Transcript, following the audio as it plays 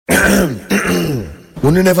Who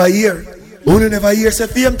never hear say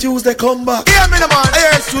Fame Tuesday come back. Hear me, man. I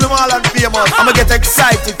hear to them all and famous. I'ma get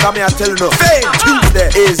excited from here. I tell you, Fame Tuesday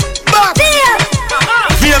is back.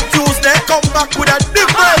 Fame Tuesday come back with a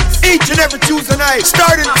difference. Each and every Tuesday night,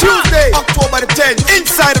 starting Tuesday, October the 10th,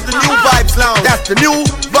 inside of the New Vybz Lounge. That's the New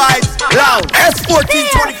Vybz Lounge,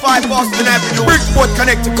 S1425 Boston Avenue, Bridgeport,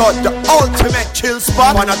 Connecticut. The ultimate chill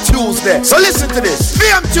spot on a Tuesday. So listen to this.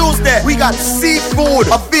 Fame Tuesday, we got seafood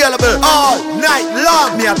available all night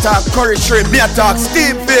long. Me a talk curry shrimp, me a talk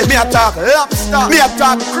steamed fish, me a talk lobster, me a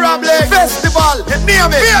talk crab leg. Festival, you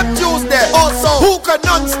name it. Fame Tuesday. Also, hookah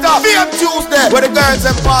non-stop. Fame Tuesday, where the girls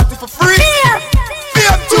and party for free.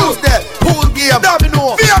 Fame Tuesday, pool game,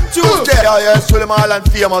 domino. Fame Tuesday, yeah, show them all and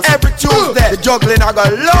famous. Every Tuesday, the juggling I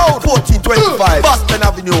got loud. 1425 Boston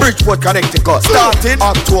Avenue, Bridgeport, Connecticut. Starting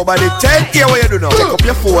October the 10th. Here what you do now? Take up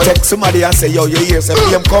your phone, text somebody and say, yo, you hear say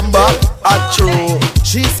Fame come back. And true.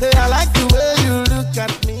 She say, I like the way you look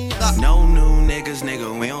at me. No new niggas,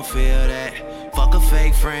 nigga, we don't feel that. Fuck a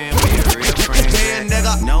fake friend, we a real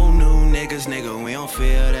friend. No new niggas, nigga, we don't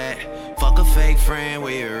feel that. Fuck a fake friend,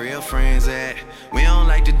 where your real friends at? We don't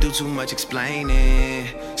like to do too much explaining.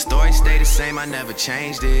 Story stay the same, I never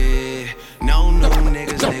changed it. No new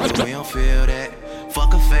niggas, nigga, we don't feel that.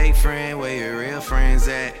 Fuck a fake friend, where your real friends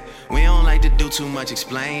at? We don't like to do too much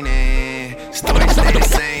explaining. Story stay the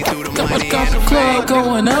same through the money got and the the club fame.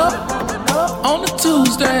 going up on a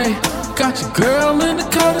Tuesday. Got your girl in the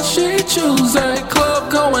car that she Tuesday.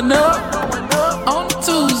 Club going up on a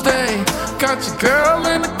Tuesday. Got your girl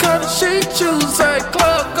in the car that she Tuesday.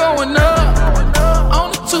 Club going up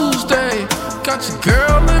on a Tuesday. Got your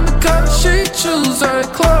girl in the car that she Tuesday.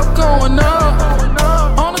 Club going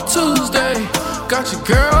up on a Tuesday. Got your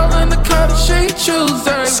girl in the car that she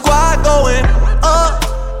Tuesday. Squad going up.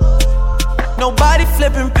 Nobody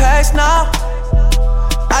flipping past now.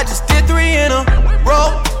 I just did 3 in a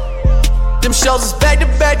row. Them shows is back to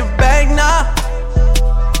back to back now.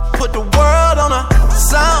 Put the world on a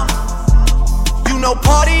sound. You know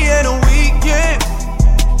party in a weekend.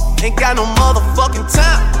 Ain't got no motherfucking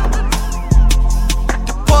time.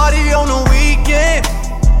 The party on the weekend.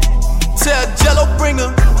 Tell Jello bring the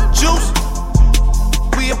juice.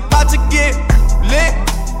 We about to get lit.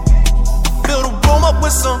 Fill the room up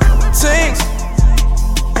with some things.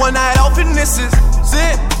 One night off and this is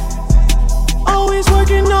it. Always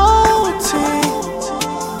working OT,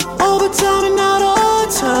 overtime and out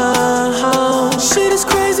of time. Shit is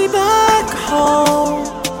crazy back home.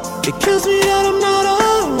 It kills me that I'm not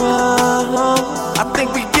around. I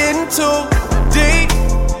think we getting too deep.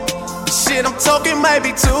 Shit I'm talking might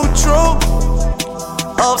be too true.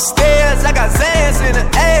 Upstairs I got Zans in the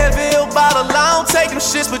Advil bottle. I don't take them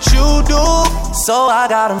shits but you do. So I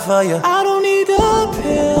got them for you. I don't need the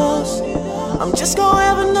pills. I'm just gonna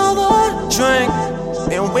have another drink.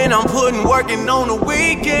 And when I'm putting working on the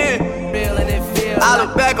weekend, I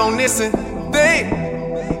look back on this and think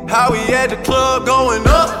how we had the club going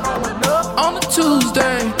up on a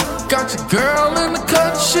Tuesday. Got your girl in the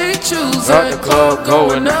cut, she Tuesday. Got the club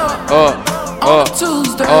going up on a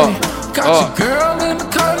Tuesday. Got your girl in the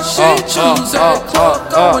cut, she Tuesday.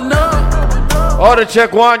 Club going up. Order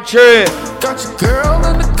check 1 3. Got your girl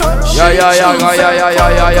in the cut, she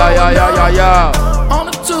Yeah. On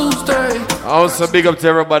a Tuesday. I want to big up to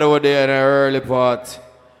everybody over there in the early part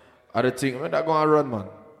of the thing. We're not going to run, man.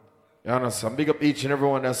 You understand? Big up each and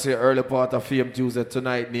everyone that's here early part of Fame Tuesday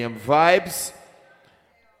tonight named Vybz.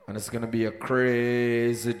 And it's going to be a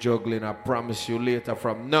crazy juggling, I promise you, later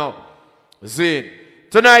from now. See,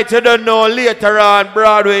 tonight you don't know, later on,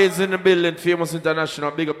 Broadway is in the building, Famous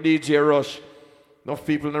International. Big up DJ Rush. Enough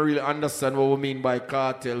people don't really understand what we mean by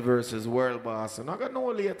Kartel Vs Worldboss. And I got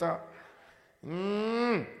know later.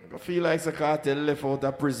 I feel like the Kartel left out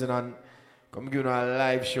of prison and come give you a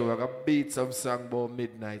live show. I can beat some song about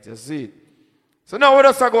midnight. You see it? So now we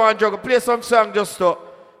just go and juggle. Play some song just to,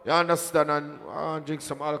 you understand, and drink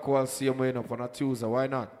some alcohol, see you moving up on a Tuesday. Why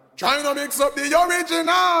not? Trying to mix up the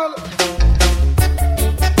original.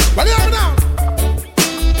 What do you have now?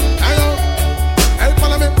 Hey,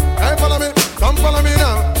 follow me. Hey, follow me. Come follow me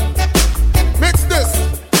now. Mix this.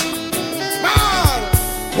 Man.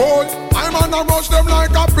 Boy, I'm on a rush them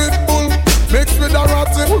like a pit bull. Mix with a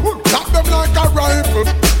ratty. Tap them like a rifle.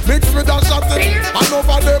 Mix with a shotty. And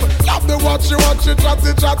over them, love the watchy,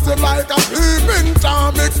 chatty like a peeping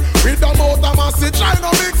Tom mix. With a motor massy, trying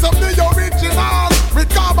to mix up the original with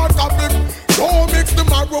carbon copy. Don't mix the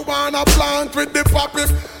marijuana plant with the poppy.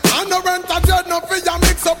 And no rent a dread, no fear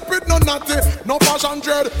mix up with no natty. No fashion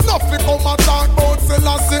dread, nothing come and talk about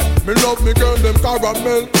Selassie. Me love me girl, them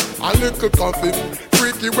caramel. a little coffee.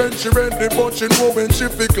 Freaky when she ready, but she know when she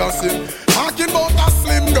fi classy. Talking about a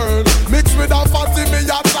slim girl, mixed with a fatty, me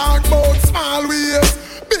a talk about small waist.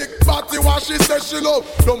 Big fatty what she says she love.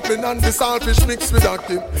 Dumpling and the saltfish mixed with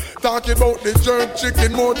ackee. Talking about the jerk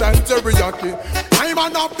chicken more than teriyaki. I'm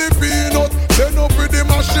an up the peanut, then up with the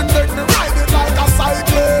machine, make me ride it like a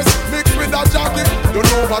cyclist. Mixed with a jacket, you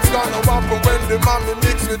know what's gonna happen when the mommy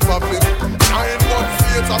mix with papi. 9 months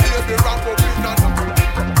later, baby wrap up in a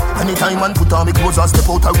anytime man put on me clothes and step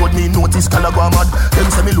out a road, me notice Calabar mad. Them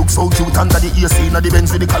say me look so cute under the AC inna the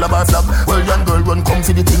Benz with the Calabar flag. Well, young girl run come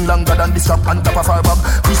for the thing longer than the strap on top of her bag.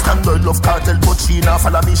 Christian girl love cartel, but she nah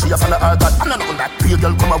follow me, she a follow her God. And I know that pale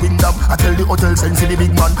girl come a wing down. I tell the hotel send for the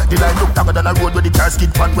big man. The line look longer than a road where the car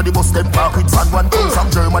skid pan. Where the bus them park with van. One come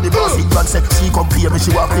from Germany, boss it grand. Say she come pay me,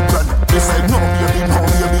 she walk with grand. They say no baby,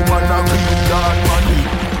 man, a real God money.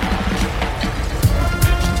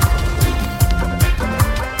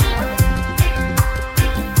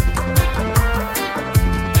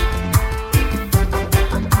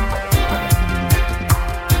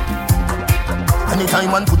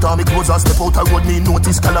 Anytime man put on me clothes and step out a road, me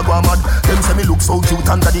notice Calabar mad. Them say me look so cute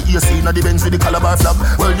under the AC inna the Benz with the Calabar flag.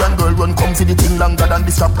 Well, young girl run come for the thing longer than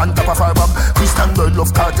the strap on top of her bag. Christian girl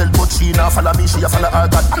love cartel, but she nah follow me, she a follow her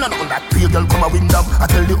God. And I know that pale girl come a wing down. I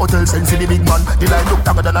tell the hotel send for the big man. The line look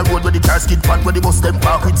longer than a road where the car skid pan. Where the bus them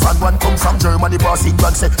park with van. One come from Germany, boss it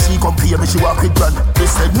grand. Say she come pay me, she walk with grand. They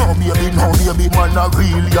said no baby, man, a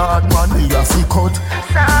real yard man. Me a fi cut.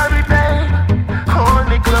 Sorry babe, hold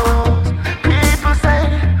me close. People say,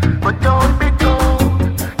 but don't be told.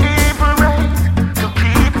 Evil race to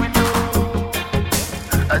keep with you.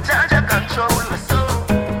 A judge control my soul.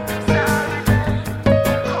 Sorry babe,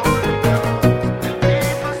 hold me close.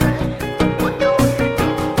 People say, but don't be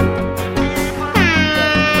told. Evil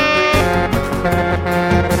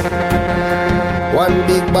One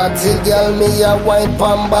big bottle girl, me a wine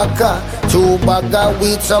pan baka. 2 bag of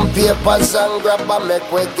weed, some papers and grab a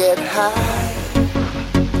make we get high.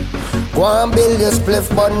 Go and build your spliff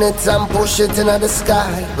bonnet and push it into the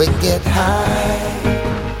sky. We get high.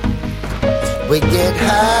 We get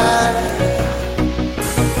high.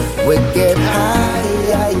 We get high.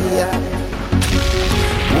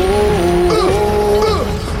 Ooh.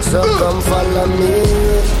 So come follow me,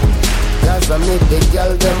 'cause I make the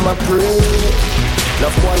girl them a pray. No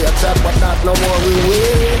boy a chat but not no worry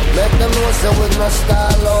way. Let them know so we no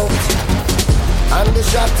stall out. And the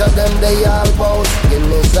shot of them they all bout. Give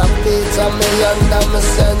me some beats of me under my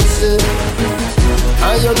senses.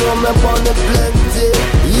 And you know me bunny plenty.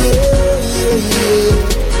 Yeah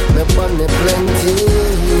me bunny plenty.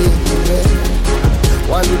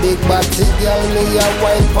 One big body girl me a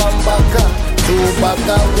wine pan baka. 2 bag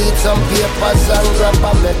of weed, some papers and grab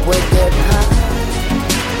and make we get high.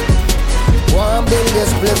 One build this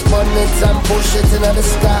split bonnet and push it into the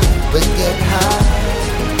sky. We get high.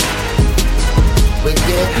 We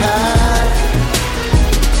get high.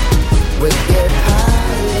 We get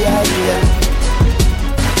high.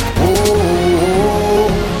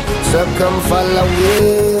 Ooh. So come follow me,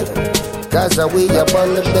 'cause we up on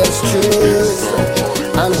the best trees.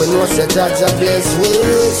 And we know say Jaja bless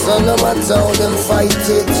with. So no matter how them fight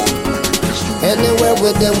it, anywhere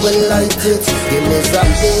with them we light it. Give me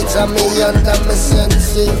some beats and me under my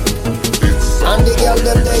senses. And the girl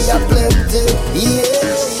them they are plenty.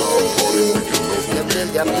 Them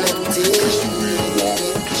they are plenty.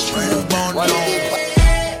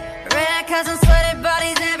 Red cousins, sweaty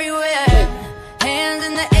bodies everywhere. Hands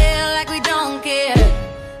in the air like we don't care.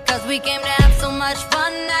 'Cause we came to have so much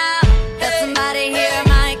fun now. That somebody here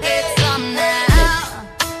might get some now.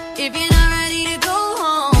 If you're not ready to go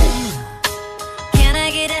home, can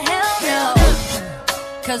I get a hell no?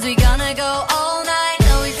 'Cause we gonna go all night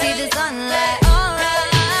till we see the sunlight.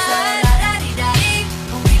 Alright. So la-da-dee-da-dee,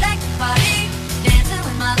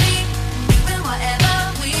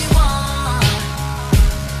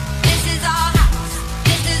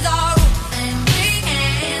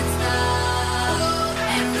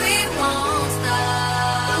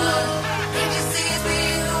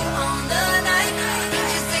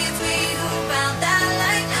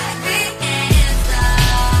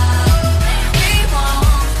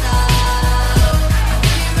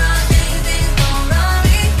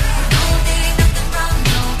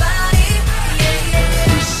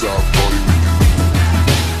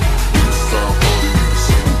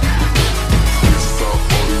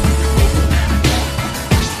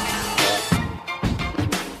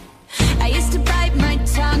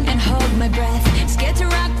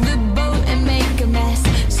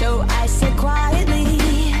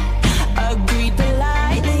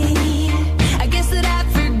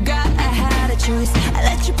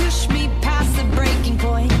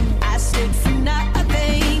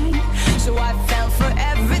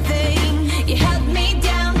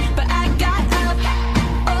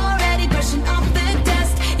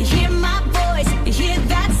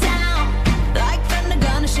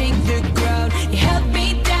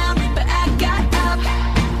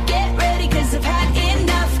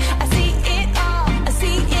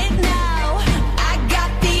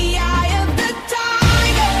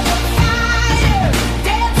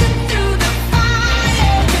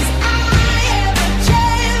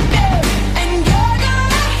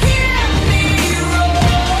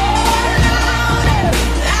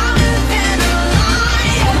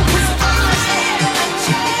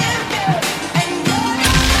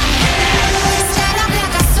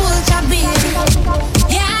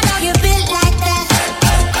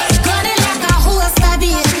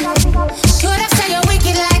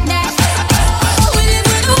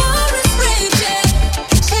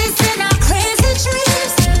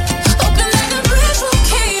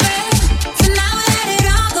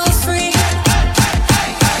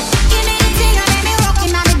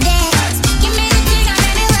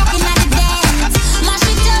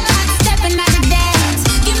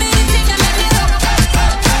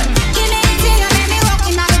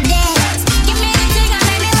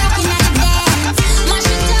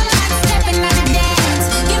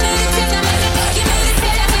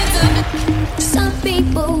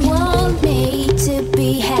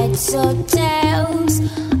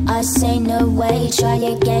 this ain't no way. Try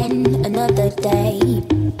again another day.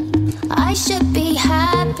 I should be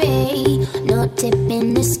happy, not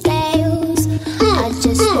tipping the scales. I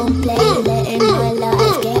just won't play, letting my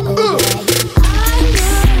life get away. I'm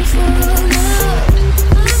not a fool, no,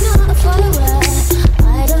 I'm not a follower.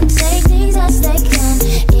 I don't take things as they come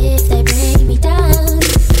if they bring me down.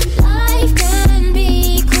 Life can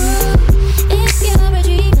be cruel if you're a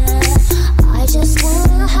dreamer. I just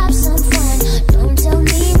wanna have some fun. Don't tell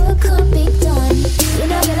me what could be done. You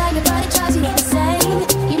know you like it, but it drives you insane.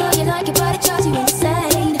 You know you like it, but it drives you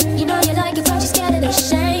insane. You know you like it, but you're scared of the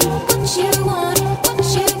shame. What you want, what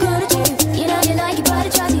you gonna do? You know you like it, but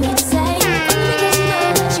it drives you insane. Only because you know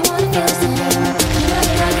that you wanna feel the same. You know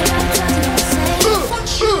you like it, but it drives you insane.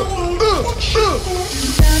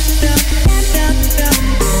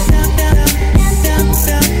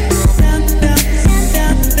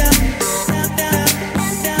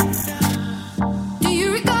 Do you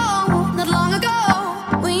recall not long ago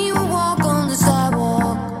when you would walk on the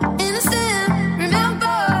sidewalk? Innocent,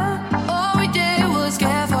 remember? All we did was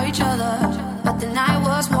care for each other. But the night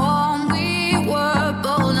was warm, we were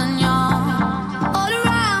bold and young. All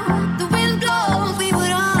around, the wind blows, we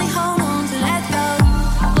would only hold on to let go.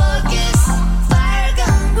 Focus, fire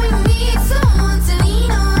gun, we need someone to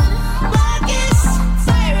lean on. Focus,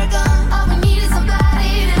 fire gun, all we need is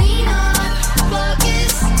somebody to lean on.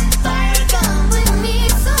 Focus, fire gun, we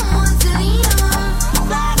need someone to lean on.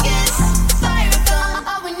 Focus, fire gun,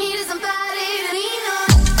 all we need is somebody to lean on.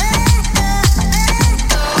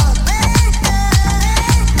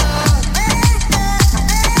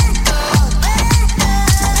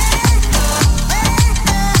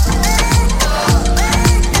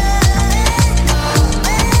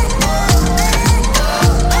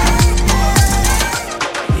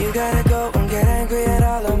 You gotta go and get angry at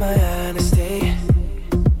all of my honesty.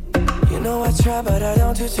 You know I try, but I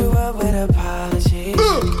don't do too well with apologies. I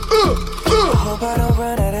hope I don't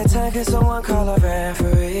run out of time, cause someone call a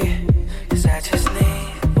referee. Cause I just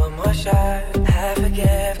need one more shot, have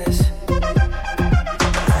forgiveness.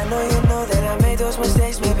 I know you know that I made those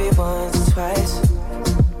mistakes maybe once or twice.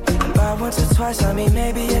 And by once or twice, I mean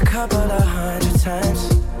maybe a couple of 100 times.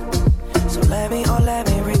 So let me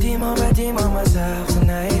redeem on myself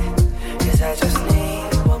tonight. Cause I just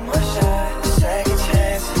need one more shot, second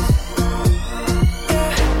chances.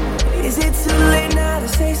 Yeah. Is it too late now to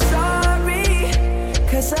say sorry?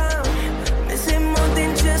 Cause I'm missing more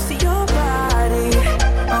than just your body.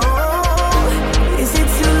 Oh, is it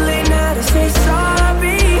too late now to say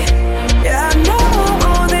sorry? Yeah, I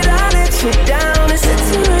know that I let you down. Is it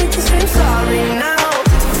too late to say sorry now?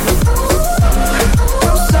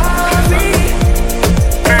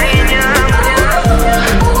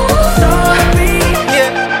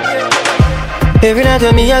 Every night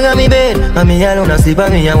when me, I got me bed, and me alone asleep,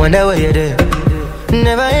 and me I wonder where you're there.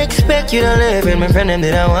 Never expect you to live, and my friend them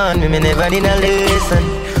didn't want me never did a listen.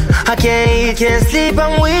 I can't eat, can't sleep,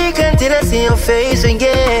 I'm weak until I see your face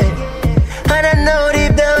again. And I know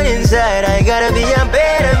deep down inside, I gotta be a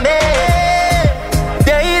better man.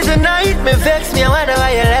 Days and night, me vex me, I wonder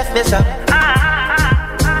why you left me so.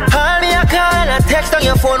 Call me a call and a text on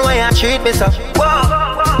your phone, why you treat me so. Whoa.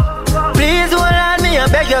 Please hold on me, I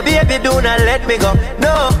beg you, baby, do not let me go.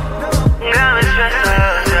 No,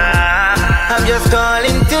 I'm just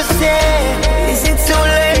calling to say, is it too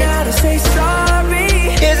late now to say sorry?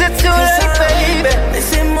 Is it too late, baby?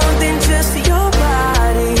 Missing more than just your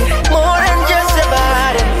body. More than just your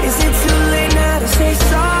body. Is it too late now to say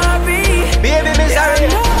sorry? Baby, me sorry. I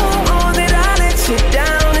know that I let you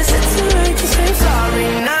down. Is it too late to say sorry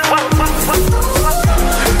now?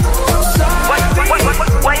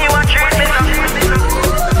 Why you want to treat me so?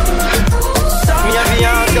 Me a be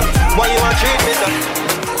answer. Why you want to treat me so?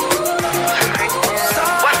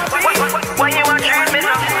 Why you want to treat me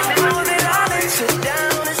so?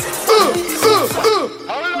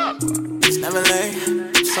 It's never late,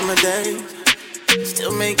 summer days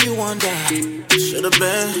still make you wonder. Should've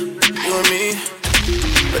been you and me,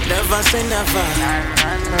 but never say never.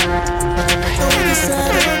 Don't be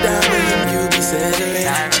settled down when you be settling.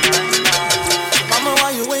 Mama,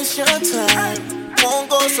 why you waste your time? Won't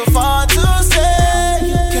go so far to say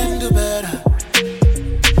you can do better.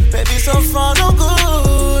 Baby, so far no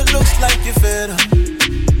good. Looks like you fed up.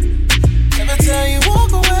 Never tell you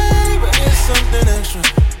walk away, but it's something extra.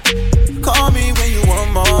 Call me when you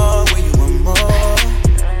want more, when you want more.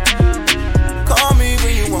 Call me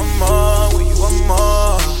when you want more, when you want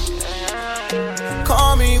more.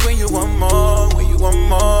 Call me when you want more, when you want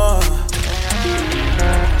more.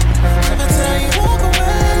 Never tell you walk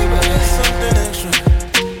away, but it's something extra.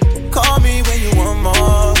 Call me when you want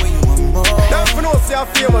more, when you want more. Don't know say I'm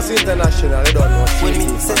famous international, you don't know. When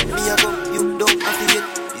me send me a go, you don't have to get.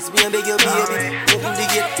 It's me and beg your baby. Open the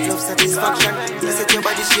gate, love satisfaction. You set your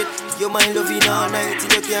body shit. Your mind loving all night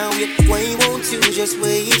till you can't wait. Why won't you just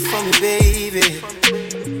wait for me, baby?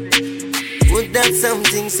 Put that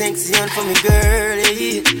something sexy on for me,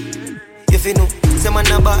 girlie. If you know, say man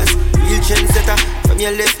a boss, real trendsetter. From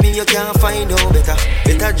your left me, you can't find no better.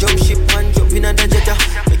 Better jump ship and jump in under jetta.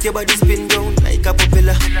 Make your body spin down like a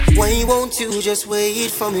propeller. Why won't you just wait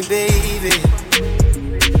for me, baby?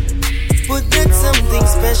 Put that something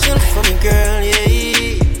special for me, girl,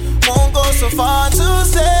 yeah. Won't go so far to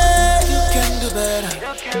say you can do better.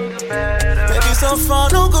 Maybe so far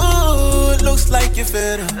no good. Looks like you're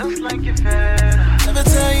better. Never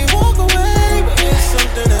tell you walk away, but it's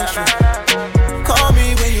something extra. Call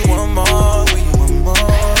me when you want more, when you want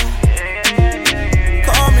more.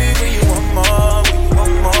 Call me when you want more, when you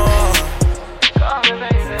want more.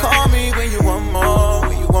 Call me when you want more,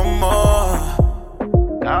 when you want more.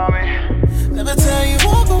 Never tell you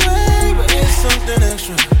walk away, but it's something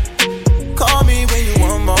extra. Call me when you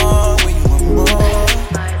want more, when you want more.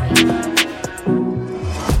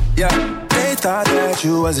 Yeah, they thought that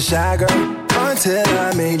you was a shy girl until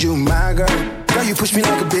I made you my girl. Girl, you pushed me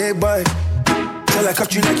like a big boy till I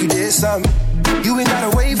cuffed you like you did something. You ain't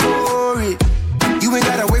gotta wait for it. You ain't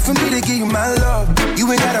gotta wait for me to give you my love.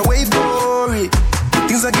 You ain't gotta wait for it.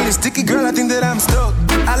 Things are getting sticky, girl, I think that I'm stuck.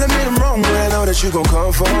 I'll admit I'm wrong, but I know that you gon'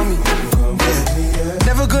 come for me. Yeah.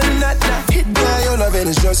 Never gonna not hit by your loving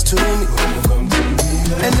is just to me.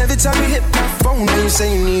 And every time you hit my phone, then you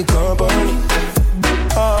say you need company.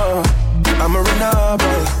 Oh, I'ma run up on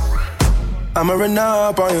you. I'ma run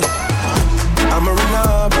up on you. I'ma run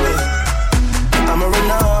up on you. I'ma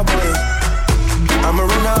run up on you. I'ma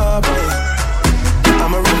run up on you.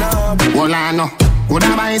 I'ma run up on you. Well, I know. Would a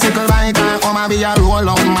bicycle bike and come and be a roll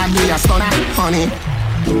out, mad be a stunner, honey.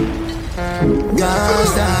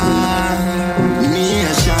 Girls down,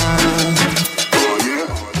 nation. Oh yeah.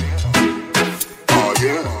 Oh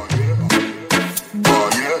yeah. Oh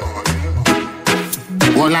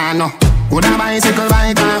yeah. Well, I know. Would a bicycle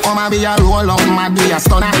bike and come and be a roll out, mad be a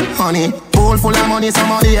stunner, honey. Pool full of money,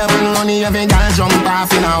 somebody having money, every girl jump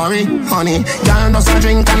off in a hurry, honey. Girl does a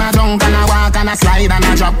drink and a drunk and a walk and a slide and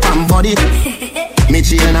a drop and body. Me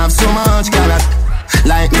chain have so much color,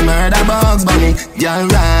 like me murder bugs bunny. Girl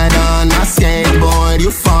ride on my skateboard,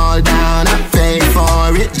 you fall down, I pay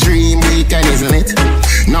for it. Dream weekend, isn't it?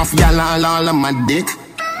 Enough girl all on my dick.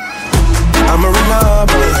 I'ma run up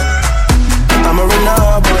on you. I'ma run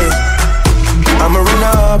up on you. I'ma run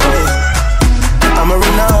up on you. I'ma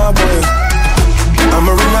run up on you.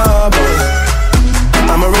 I'ma run up on you.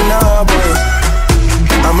 I'ma run up on you.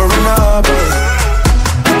 I'ma run up on you.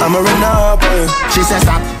 I'ma run up on you. She says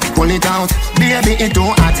stop, pull it out. Baby, it too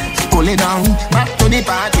hot. Pull it down. Back to the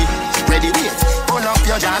party. Ready, wait. Pull up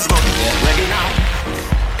your jazz gun. Ready now.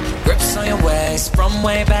 Grips on your waist from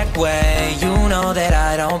way back way. You know that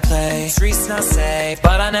I don't play. Streets not safe,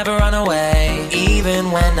 but I never run away,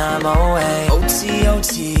 even when I'm away. OT,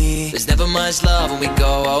 OT. There's never much love when we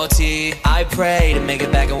go OT. I pray to make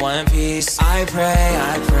it back in one piece. I pray,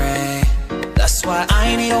 I pray. That's why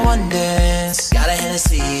I need a one dance. Got a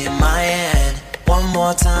Hennessy in my hand. One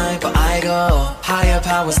more time, but I go. Higher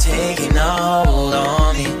powers taking a hold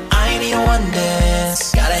on me. I need a one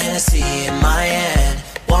dance. Got a Hennessy in my hand.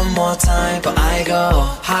 One more time, but I go.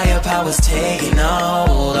 Higher powers taking a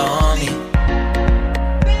hold on me.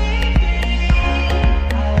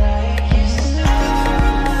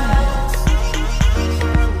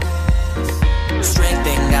 Strength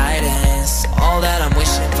and guidance, all that I'm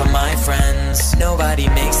wishing for my friends. Nobody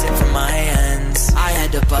makes it from my ends. I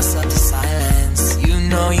had to bust up the silence. You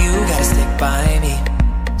know you gotta stick by me.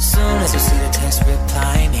 Soon as you see the text,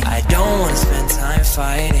 reply me. I don't wanna spend time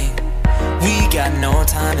fighting. We got no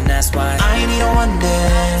time and that's why I need a one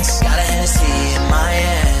dance. Got a Hennessy in my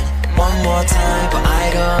hand. One more time, but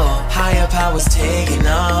I go. Higher powers taking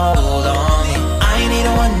a hold on me. I need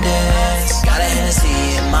a one dance. Got a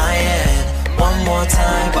Hennessy in my hand. One more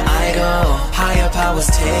time, but I go. Higher powers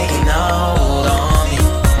taking a hold on me.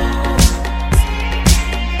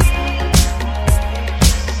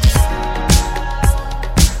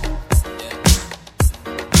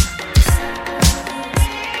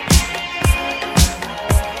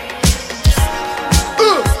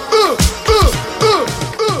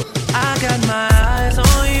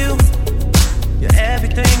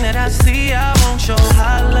 I see, I won't show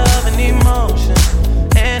high love and emotion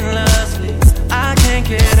endlessly. I can't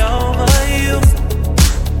get over you.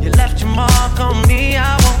 You left your mark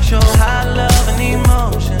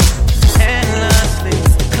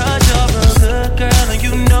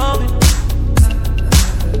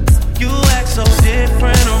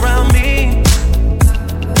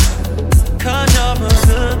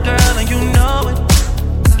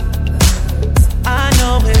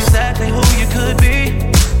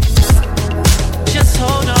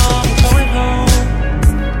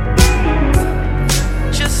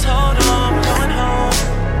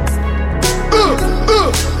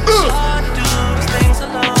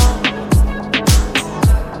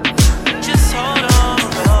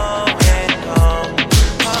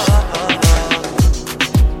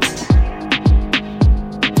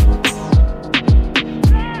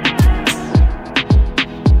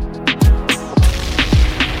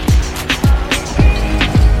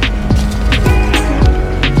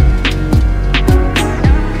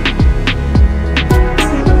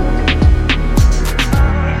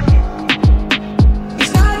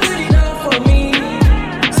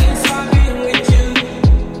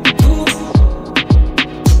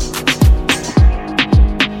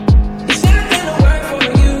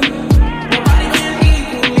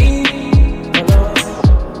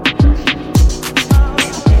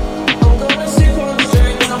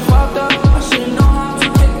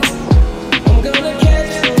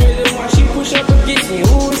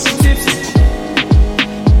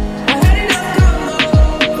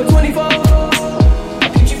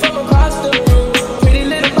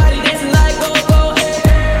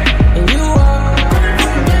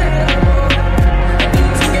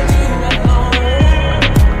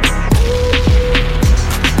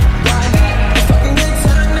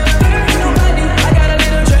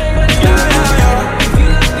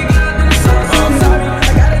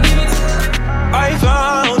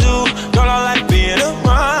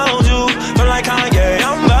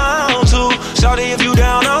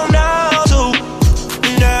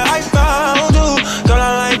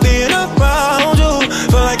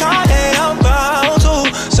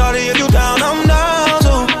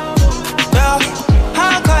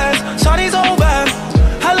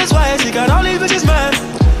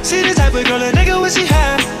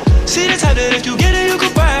have it. If you get it, you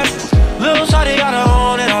can pass. Little shawty got her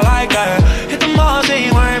own and I like that. Hit the mall, she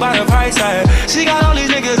ain't worried about the price tag. She got all these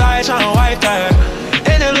niggas out tryna wipe that.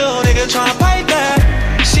 And the little nigga tryna pipe that.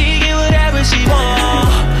 She get whatever she want.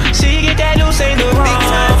 She get that new say the wrong.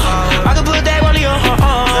 I can put that money on her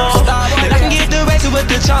arm. And I can get the rest with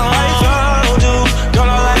the charm. I found you, girl,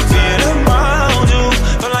 I like being around you.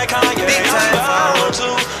 Feel like I get found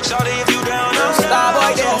you. Shawty, if you down, I'm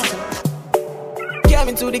Starboy there. Came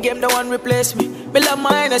into the game, no one replace me. Me love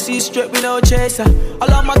my Hennessy straight, me no chaser.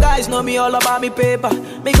 All of my guys know me all about me paper.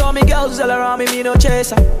 Me call me girls all around me, me no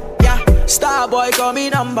chaser. Yeah, Starboy call me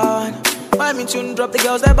number one. When me tune drop, the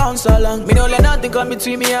girls they bounce along. Me no let nothing come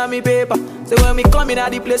between me and me paper. So when me come in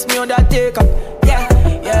at the place, me on that take up. Yeah,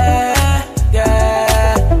 yeah,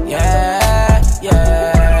 yeah, yeah,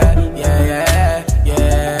 yeah, yeah, yeah,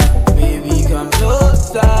 yeah. Baby, come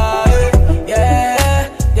closer. Yeah,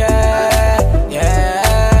 yeah,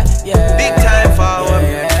 yeah, yeah. Big time forward.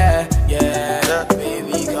 Yeah,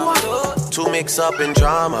 baby, come closer. To mix up in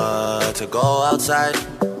drama, to go outside.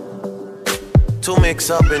 To mix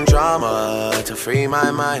up in drama, to free my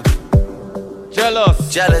mind.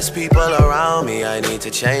 Jealous people around me, I need to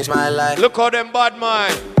change my life. Look how them bad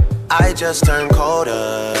mind. I just turn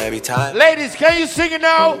colder every time. Ladies, can you sing it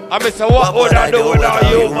now? I miss what would I do without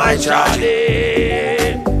you, my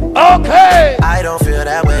Charlie? Okay. I don't feel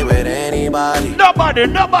that way with anybody. Nobody.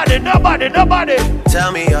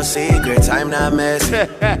 Tell me your secrets, I'm not messy.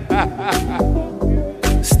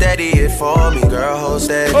 Steady it for me, girl, hold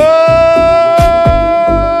steady.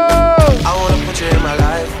 I wanna put you in my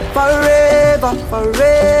life. Forever.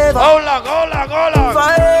 Hold on.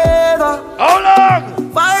 Forever. How long?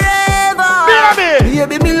 Forever.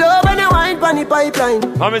 Baby, me love when you wine pon the pipeline.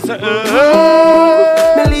 I'm say,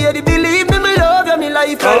 Me lady, believe me, me love you, me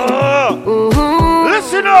lifetime.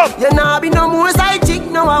 Listen up. You nah be no more side chick,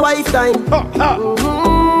 no a wife time.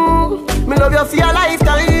 Me love you for your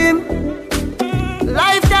lifetime.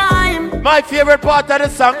 Lifetime. My favorite part of the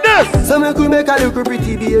song, this. So me could make a little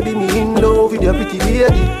pretty baby, me in love with your pretty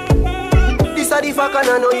baby. This a the fuck and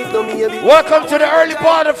I know if no me baby. Welcome to the early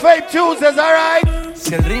part of Fame Tuesdays, alright?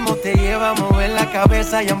 Si el ritmo te lleva a mover la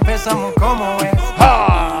cabeza, ya empezamos como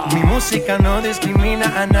es. Mi música no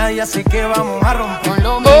discrimina a nadie, así que vamos a romper. Con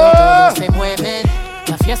lo mío todos se mueven.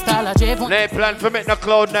 La fiesta la llevo. They plan for me to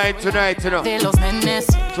Cloud9 tonight, you know. De los nenes.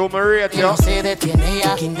 To Maria, que no se detiene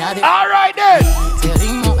aquí nadie. All right then. Si el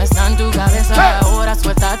ritmo está en tu cabeza, ahora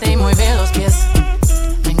suéltate y mueve los pies.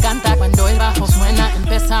 Me encanta cuando el bajo suena,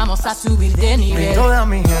 empezamos a subir de nivel. Toda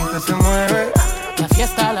mi gente se mueve. La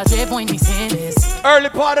fiesta la llevo en mis genes. Early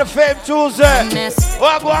part of Fame Tuesday.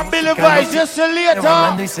 Oh, go on Billy Vybz just later.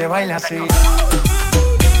 Y se baila así.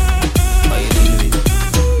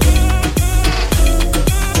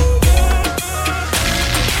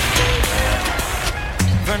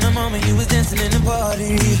 From the moment you was dancing in the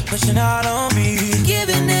party, pushing out on me,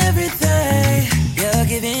 giving everything, you're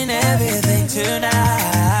giving everything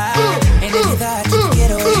tonight. And if you thought you could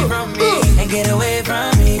get away from me, and get away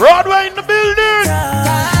from me, Broadway in the building.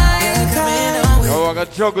 Oh, I'm gonna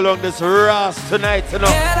juggle on this Ross tonight, you know.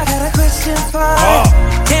 Girl, I got a question for you.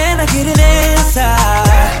 Can I get an answer?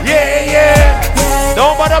 Yeah.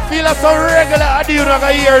 Don't bother feel like some regular I do not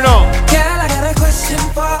hear now. Girl, I got a question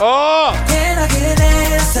for you. Can I get an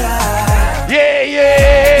answer? Yeah.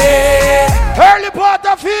 Early part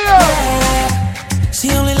of here.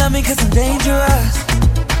 She only love me cause I'm dangerous.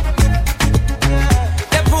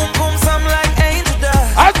 That boom boom sound like angel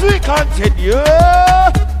dust. As we continue.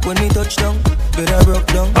 When we touch down, bed I broke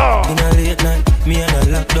down. In a late night, me and a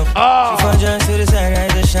lockdown. She fall just to the side,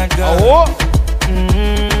 ride the shotgun.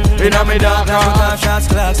 In a me dark shots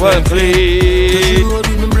clocks well clean. She road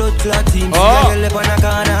with me blood clot team. She a lip on a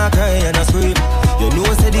corner, cry and a scream. You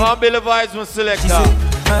know say the Billy Vybz my selector. She say,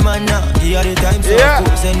 my man now, give her the time. So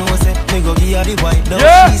folks say no, say me go give her the wine.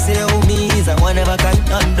 Now she say oh me is a one of a kind,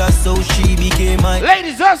 and that's how she became mine.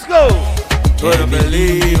 Ladies, let's go. Can't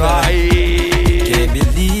believe can't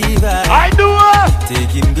believe I do it.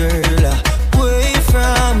 Taking girl away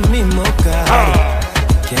from me, mocha.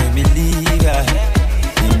 Can't believe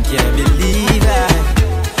can't believe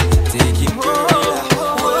taking girl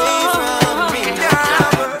away from me.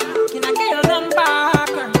 Can I get them back?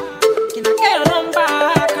 Can I get them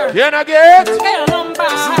back? Can I get? Get them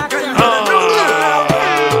back.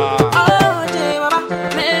 Oh, Jay, Baba,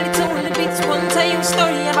 melody to the beats. One time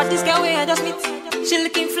story about this girl where I just meet. She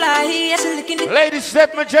looking fly, yeah, she looking. Ladies,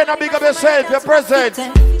 step my Jenna, big up yourself, you're present.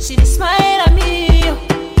 She just smile at me.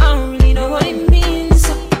 I don't really know what it means.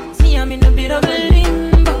 See, I'm in a bit of a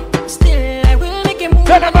limbo. Still, I will make a move.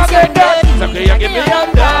 Tell them again that. So can you give me a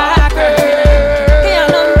darker? Get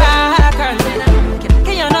them back.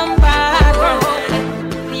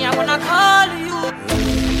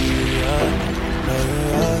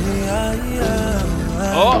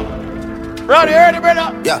 Brother, you heard it,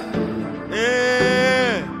 brother? Yeah.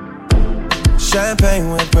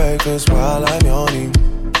 Champagne with breakfast while I'm yawning.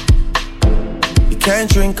 You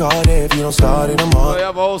can't drink all day if you don't start in the morning. Oh, you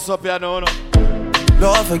have a house up here, no.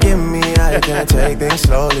 Lord, forgive me, I can't take things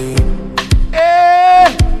slowly.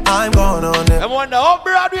 I'm going on it. I wonder how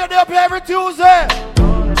Broadway they up here every Tuesday. I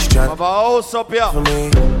have a house up here. For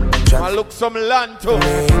me. I look some land too.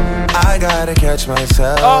 I gotta catch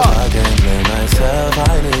myself. I can't blame myself.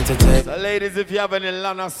 I need to take. So ladies, if you have any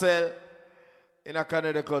land to sell in a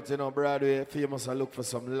Canada cut, you know, Broadway, famous, I look for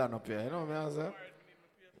some land up here. You know what I say?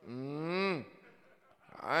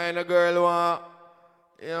 I ain't a girl who want,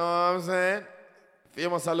 you know what I'm saying?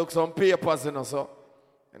 Famous, I look some papers, you know, so.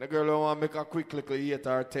 And the girl who want to make a quick little 8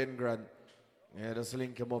 or 10 grand. Yeah, just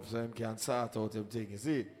link him up so he can sort out him thing, you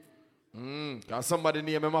see? Because somebody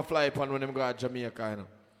name him a fly pan when him go to Jamaica, you know.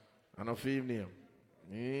 I don't feel him name.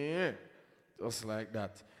 Yeah, just like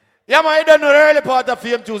that. Yeah, man, you don't know the early part of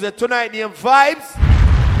Fame Tuesday. Tonight, name Vybz.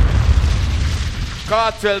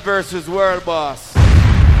 Kartel Vs Worldboss.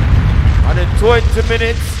 And in 20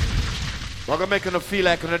 minutes, we're going to make you feel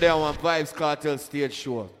like you're there on Vybz Kartel stage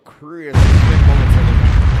show. Crazy.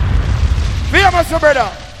 Famous,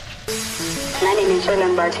 brother. My name is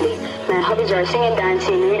Sheldon Bartley. My hobbies are singing,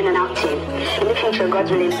 dancing, reading, and acting. In the future,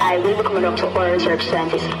 God's willing, I will become a doctor or a research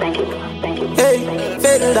scientist. Thank you. Thank you. Hey,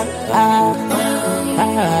 Felda.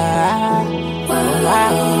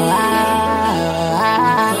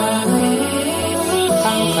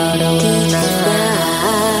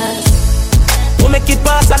 We make it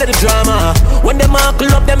pass all of the drama. When them all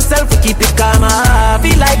pull up themselves, we keep it calm.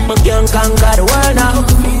 Feel like we can conquer the world now.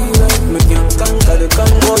 Me can conquer the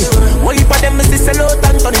Congo. Only for them is this a lot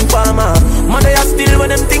and turning farmer. Man, they are still when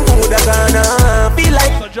them think who they're gonna feel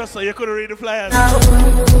like. So just so you couldn't read the flyers.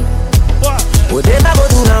 What? What they never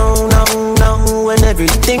do now, when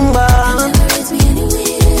everything bad.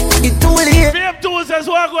 It too late. Fame Tuesdays,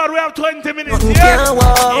 we have 20 minutes.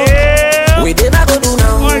 Yeah. We did not go do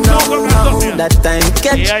now, that time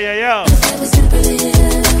catch. Yeah.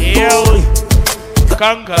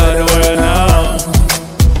 Conquer the world now.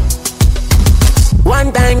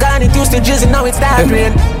 One time gone, it used to drizzle, now it's start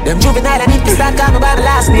rain. Them juvenile, I need to start calling by my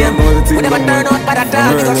last name. We never turn out by that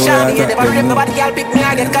time, because Shawty, they never rip nobody, girl pick me,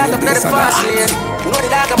 I get caught up in the fast lane. You know the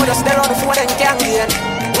dark, I'm just there on the phone and can't get.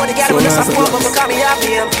 You know the girl, when you support, but call me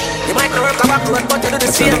happy. You might not work a backward, but you do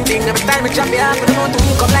the same thing. Every time you jump your hand, you know to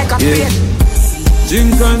hook up like a pain.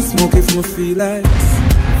 Drink and smoke if me feel like.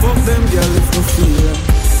 Fuck them girl if me feel like.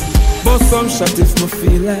 Bust some shot if me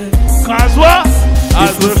feel like. Cause what?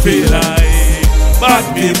 As we feel like. Bad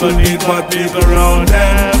people need bad people around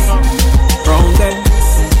them. Round them.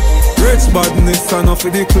 Rich badness and off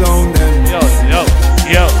with the clown them.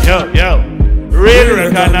 Yo. Real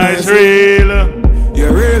recognize real.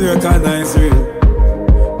 Yeah, real recognize real.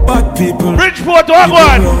 Bad people. Bridgeport, what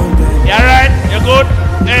one? You right? You good?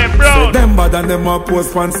 Hey, bro. Say them bad and them a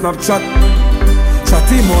post on Snapchat. Chat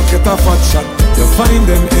him out, get a fat shot. You find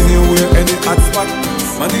them anywhere, any hot spot.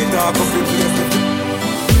 Man, they talk of the place.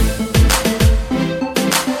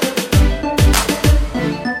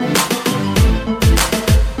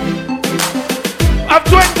 I've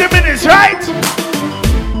 20 minutes, right?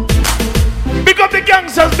 Big up the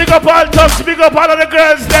gangsters, big up all thugs, big up all of the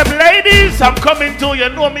girls, them ladies. I'm coming to you,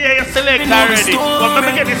 know me, you select already. But let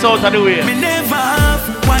me get this out of the way. Me never have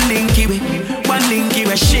one linky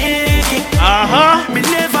way shaky. Uh-huh. Me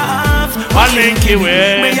never have one linky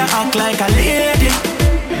way. Where you act like a lady.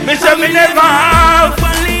 Me say me never have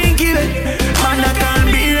one linky way. Man, I can't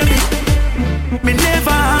be me. Me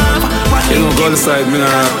never have one linky way. You know, go inside, me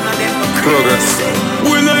not progress.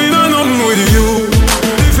 We know you know nothing with you.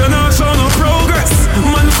 If you're not showing no progress,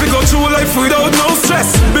 man, we go through life without no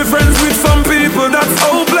stress. Be friends with some people that's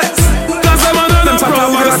hopeless. Cause them and them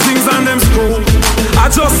progress things and them screw. I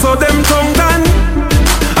just saw them tongue down.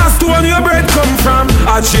 Ask to where your bread come from.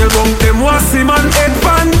 I chill bunk them want see man head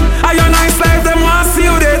pan. I your nice life them want see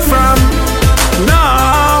you dead from.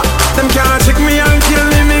 Nah, them can't check me and kill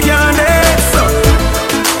me can't dead so.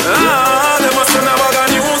 Them must have never gone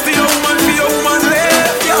use the woman for your woman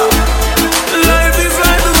left. Yeah. Life is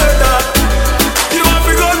like the weather. You have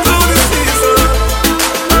to go through the season.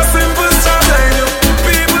 A simple struggle you.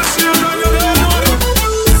 People shoot on your own.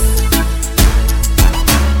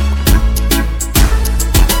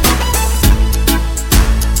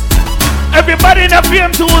 Everybody in the Fame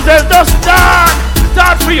Tuesdays, just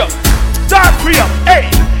start free up. Start free up. Hey,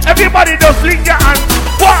 everybody just link your hands.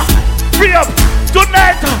 Walk, free up.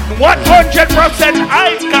 Tonight, 100%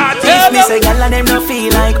 I can't tell them. Me say y'all and them no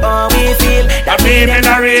feel like how we feel. That mean them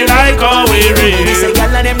not real like how we real. Me say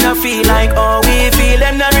y'all and them no feel like how we feel.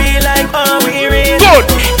 Them not real like how we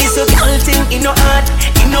in no heart,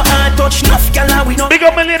 touch enough, girl, we know. Big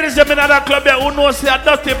up my ladies, them in that club there who knows a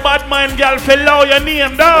dirty bad mind girl fellow your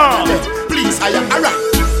name down. Please, I am alright.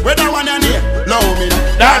 Where I wanna name, love me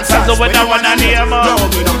now. Dancers, where I wanna name, love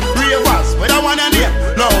me now. Ravers, where I wanna name,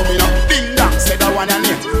 love me now. Ding dong, said I wanna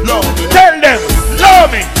name, love me now. Tell them, love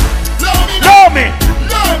me, love me, love me,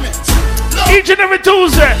 love me. Each and every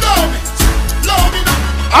Tuesday. Love me, love me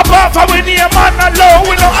now. Apart from when you're man and love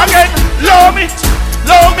we know again. Love me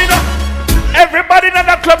now. Everybody in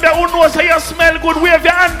the club that who knows how you smell good, wave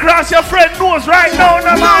your hand cross your friend nose right now,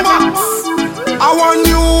 no man. I want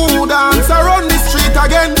you dance around the street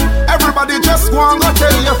again. Everybody just go and go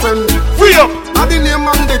tell your friend. Free up. And the name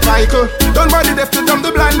and the title. Don't worry, the deaf, the dumb,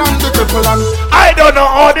 the blind and the cripple. And I don't know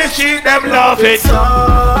how the shit them love it.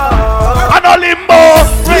 I know limbo.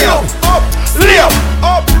 Free up, up, lay up,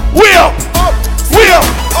 up, way up, up, way up,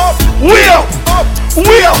 up, way up, up,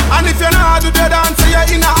 way up. And if you know how to do the dance, you're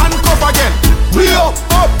in a handcuff again. Way up,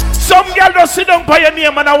 up. Some girl just sit down by your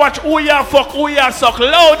name and I watch who ya fuck, who ya suck.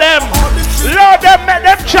 Load them, make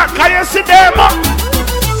them chat. Can you see them?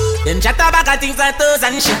 Them chat about things like toes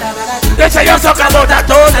and shit. They say you suck about a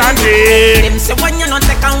toes and shit. Them say when you not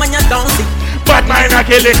take and when you don't see. But mine are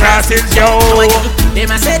kill the crosses, yo. They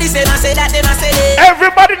must say this, they must say that, they must say this.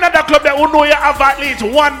 Everybody in the club that who know you have at least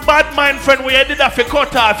one bad mind friend where you did have to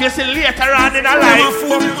cut off. You see later on in a life.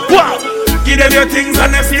 Wow. Give them your things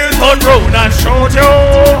and they feel turn round and shoot you.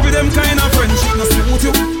 With them kind of friendship, no suit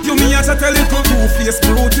you. You me as a tell it to two-face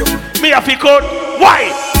brute you. Me have to cut. Why?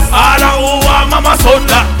 All of who are mama son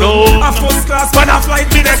locked down. A first class when I flight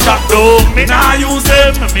me they shut down. Me nah use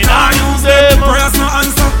them, me nah use them. Prayers no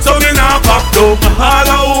answer, so me nah pop down. All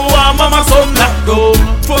of who are mama son locked down.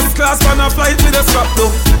 First class when I flight me they shut down.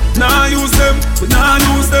 Nah use them, we nah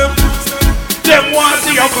use them. Them want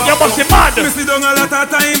see you must be mad. Me see down a lot of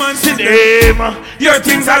time and see them. Your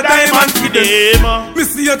things are diamond, see them. Me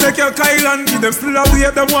see you take your Kyle and give them still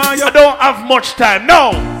away them want you. I don't have much time,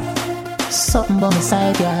 no. Something by my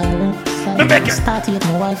side, girl. Me make it. Start with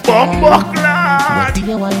my wife, Bumbo clad. What do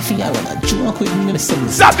you want for you? I wanna joke with me.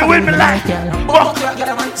 Stop it with me like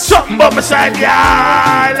something by my side,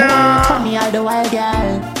 girl. Tell me all the while,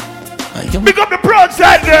 girl. Pick up the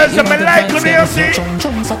broadside girls and me like when you see.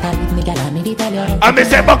 And me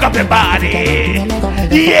say buck up your body.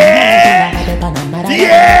 Yeah.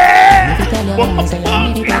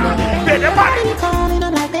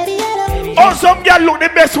 Oh, some girl look the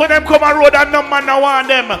best when them come on road and no man no want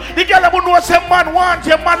them. The girl who know some man want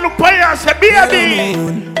your man look for you and say baby.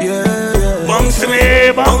 Bounce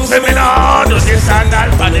me now. Do this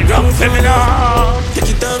sandal for the ground for me now. Take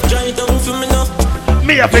it up, dry it down for me now.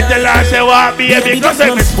 Me a fit tell her say what baby, cause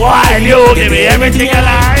if me spoil you, give me everything you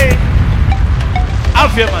like.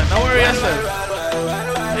 Have you man, don't worry yourself.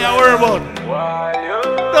 Yeah, worry about.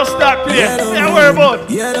 Don't start playing. Yeah, worry about.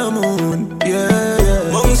 Yeah, the moon. Yeah.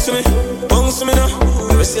 Bounce me now.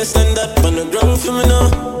 Rest your stand up on the ground for me now.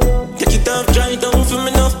 Take it off, dry it down for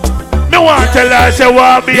me now. Me want tell her say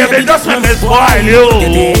what baby, just when me spoil you.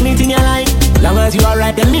 Get anything you like. Long as you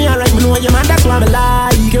alright, tell me alright. Me know your man, that's why me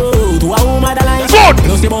like you. To a woman that like good.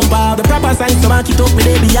 Plus the bumper, the proper sign, so I keep up with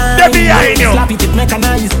the behind. The behind you. Slap it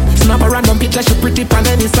mechanized. Snap a random picture, she pretty pan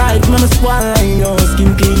any side. Me swine, yo,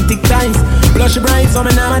 skin clean, thick ties. Blush bright, so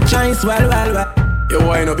me now a chance. Well. You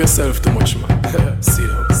wind up yourself too much, man. See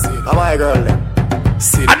them. Am I girl then?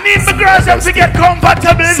 I need my girls to get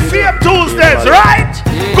comfortable in Fame Tuesdays, right?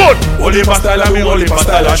 Good. Holy style and me holy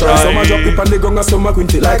style I try. Some a drop it on the gong and some a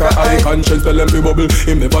quint it like a eye. Conscience tell them be bubble.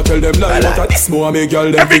 Him never tell them lie. But a this more a make girl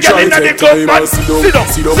them every girl in the club, man. Sit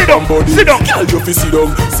down, body. Girl you fi sit down,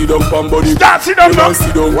 pam body. Start sit down now.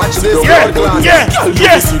 Sit down, watch this. Yeah.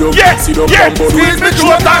 Sit down, body. Squeeze me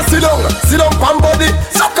throat and sit down, pam body.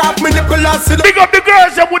 Suck up me nipple and sit down. Big up the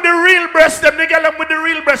girls them with the real breast, them. The girl them with the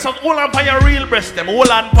real breast. Hold on for your real breast, them. Hold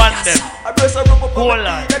on pan them. Hold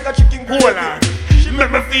on. Make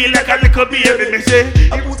me feel like a little baby, me say.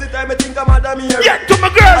 I pussy time, I think I'm mad at me. Yeah, to my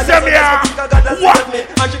girls, them here. What?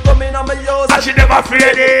 And she come in on my house. And she never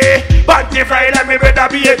afraid it. Panty fry like me better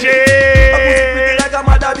be a J. I pussy pretty like a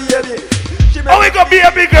mad baby. Oh, we go be a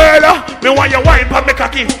big girl. Me want you wine pon me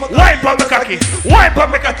cocky. Wine pon me cocky. Wine pon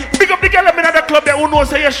me cocky. Big up the girl in the club that who knows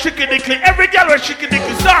say you're shaky dickly. Every girl is shaky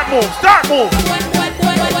dickly. Start move.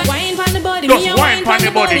 Wine pon the body. Just wine pon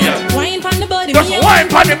the body, girl. Wine pon the body. Just wine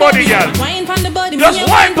pon the body, girl. Wine pon the body. Just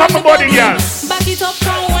wine pon the body, girl. Back it up,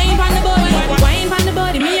 come wine pon the body. Wine pon the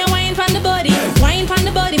body. Me a wine pon the body. Wine pon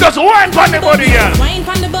the body. Just wine pon the body, girl. Wine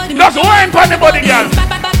pon the body. Just wine pon the body, girl.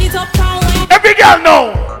 Back it up, come wine. Every girl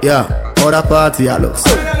know. Yeah. How the party I look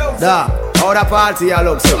so? Da, how the party I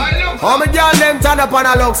look so? How me girl them turn up on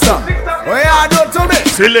a luxor? Oh yeah, do to me.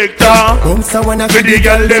 Selector. Come so when I see the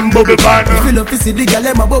girl them bubble band. If you love to see the girl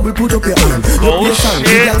them a bubble, put up your hand. Oh shit.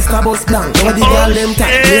 The girl star bus blank. Now the girl them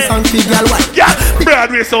tight. Play song the girl white. Yeah.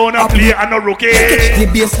 Broadway sound a play and a rookie. The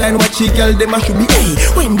baseline what she girl them a should be. Hey,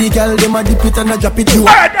 when the girl them a dip it and a drop it, you.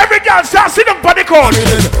 Alright, every girl start sitting on the corner.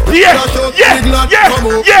 Yeah.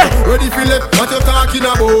 Ready for it? What you talking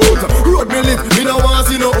about? Road me lit. Me no want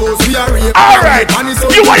see no hoes. We are real. Alright.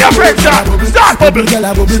 You and your friends start bubble. Start bubble.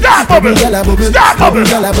 Start bubble. Start bubble. Start bubble.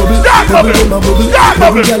 Start bubble.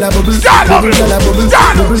 Start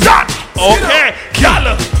bubble. Start. Okay,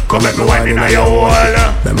 girl, come make me wine in your hole.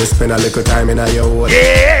 Let me spend a little time in your hole.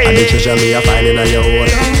 Yeah. And the treasure me a find in your hole.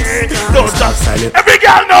 Don't stop. Every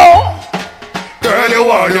girl know. Girl, you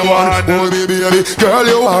are the one. Oh, baby, girl,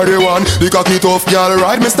 you are the one. The cocky tough girl,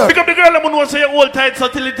 right, mister? Pick up the girl, I'm gonna say you hold tight so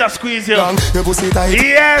till it a squeeze you. Your pussy tight.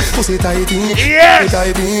 Yes. Pussy tight. Yes.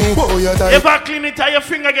 Oh, you're tight. If I clean it, your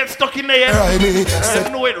finger gets stuck in there. Right, me. I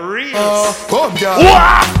know it real. Come, girl.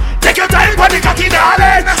 Wow. Take your time for the cocky,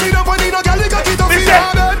 darling. See nobody, no girl, the cocky tough.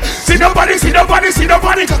 See nobody. See nobody. See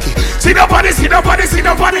nobody. See nobody. See nobody. See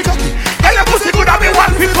nobody. And your pussy good at me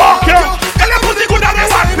one before. And your pussy good at me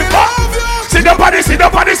one before. See nobody.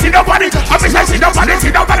 I'm say see nobody.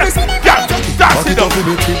 Yeah, that's it up. Me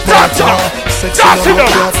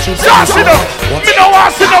no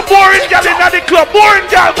want see no boring girl in the club. Boring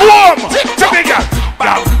girl, go home. Big girl.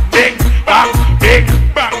 Bang, bing, bang, bing,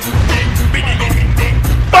 bang, bing,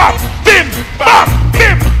 bam, bim, bam,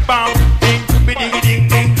 bim, bam, bing, ding, ding,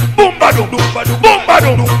 ding. Boom, badum, boom, badum, boom,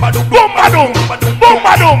 badum, boom, badum, boom, badum, boom,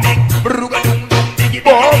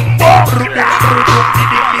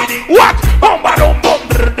 what? Boom, badum, boom.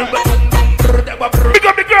 Pick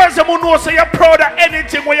up the girls who know say you're proud of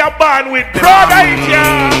anything when you're born with. Proud of it,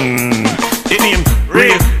 yeah. It name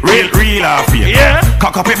real or fake. Yeah.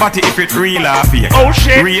 Cock up your body if it real or fake. Oh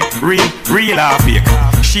shit. Real or fake.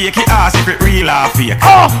 Shake your ass if it real or fake.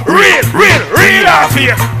 Oh, real or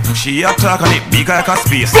fake. She a talk on it big like a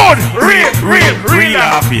space. Good, real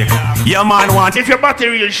or fake. Your man want if your body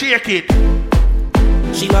real, shake it.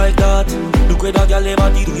 She like that. Look where that girl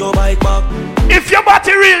body do your bike back. If your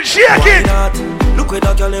body real, shake it. Look where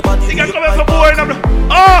that girl body do your bike back.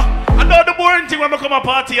 Oh, I know the boring thing when I come a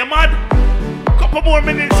party, man. Couple more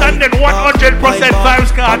minutes and then 100%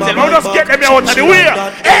 vibes Kartel. Now just get them out of the way.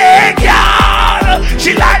 Hey, girl,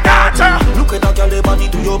 she like that. Look at that girl body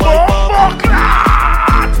do your bike back.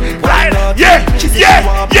 Right, yeah.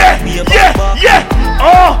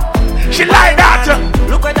 Oh, she like that.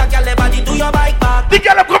 Look at that girl body do your bike back. The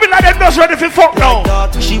girl coming like them just ready for fuck now.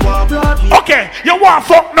 Okay, you want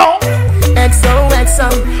fuck now? XOXO,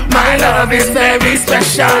 my love is very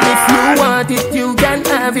special. If you want it, you can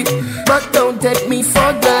have it, but don't take me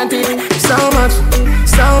for granted. So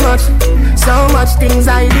much things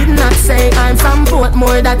I did not say. I'm from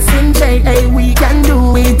Portmore, that's in J.A. We can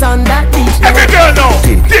do it on that beach. Every girl know.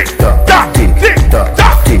 Tick tock, tick tock,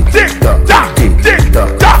 tick tock, tick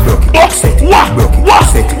tock. What?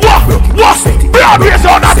 Broadway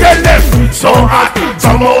sound I tell them. So hot,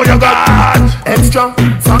 somehow you got extra,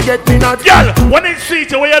 forget me not. Girl, when it's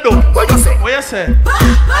sweet, what you do? What you say? What you say?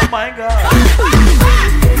 Oh my God.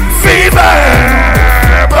 Fever,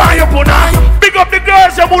 buy your punani. Big up the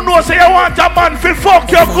girls who know say you want a man to fuck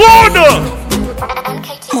you good. I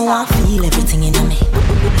want to feel everything in me.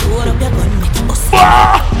 Hold up your gun, make it bust.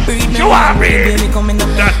 You want me?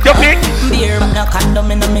 That's your pick. Beer, no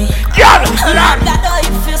condom in me. Girl,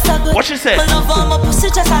 what she say? Oh,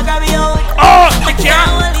 I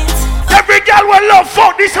can't. Every girl will love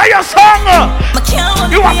fuck. This is your song.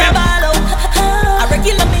 You want me?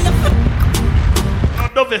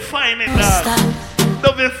 Don't be fine it now.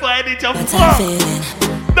 Don't be fine it, you fuck.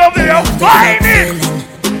 Don't be fine it.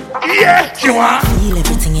 Yeah, you want. Feel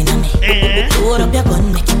everything in me. Hold up your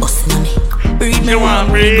gun, make it bust in me. Breathe me one,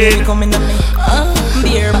 breathe me come in me.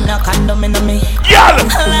 Beer, no condom in me. Girl,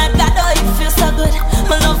 like that, oh, it feels so good.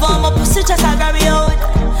 My love on my pussy, just I grab you out.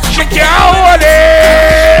 She can't hold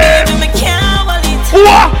it. Baby, me can't hold it.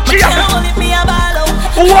 What? She can't hold it, me a ball out.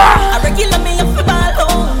 What? I regular me up for ball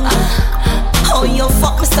out. Oh, you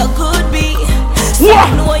fuck me so good, B. What?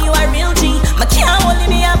 I know you are real G. Me can't hold it,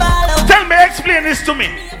 me a ball out. Tell me, explain this to me.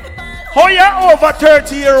 How you're over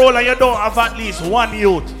 30-year-old and you don't have at least one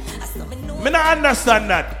youth? Me not understand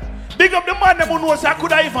that. Big up the man who knows I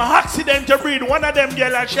could have even accident to breed one of them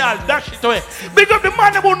girl and shall dash it away. Big up the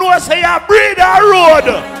man who knows say you breed a road.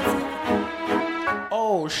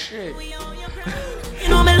 Oh shit. You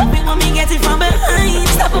know me love it when me get it from behind.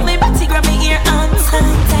 Stop on me body, grab me ear on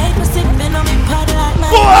time. Take me sipping on me body like my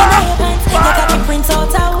pants. You got me print out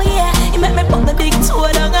a way. You make me put the big toe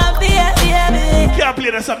down a beer.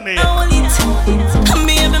 or something.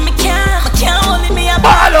 Baby, me can't hold it, me a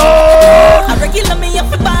ball. I regular me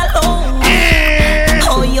up a ball.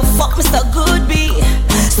 Oh, you fuck me so good, B.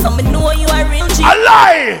 So me know you are real G. A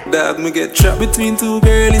lie. Dog, me get trapped between two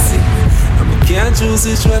girls, see. And me can't choose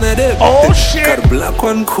which one of them. Oh shit. Got the black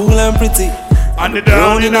one cool and pretty. And the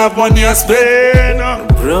brown in up on your Spain.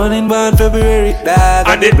 Brown in born February, dog.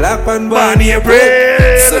 And the black one born April.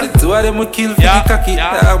 So the two of them will kill for the cocky.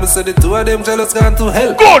 Dog, so the two of them jealous gone to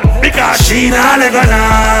hell. Good, because she not let go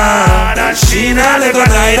now. And she not let go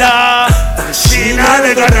neither. And she not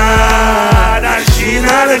let go now. And she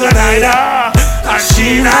not let go neither. And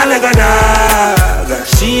she not let go now.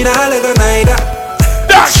 She not let go neither.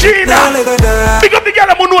 Sheena, pick up the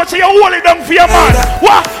girl who knows you hold it down for your man.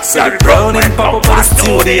 What? So the brown and pop up on the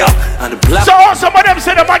studio. And the black. So some of them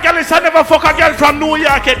say that my girl is never fuck a girl from New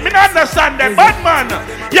York yet. Me not understand them, bad man.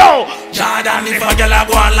 Yo, Jordan, if a girl a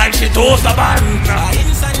go on like she toast a band.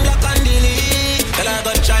 Inside black and delete. Tell her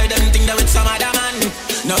go try them thing that with some other man.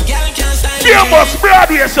 No girl can stand. Famous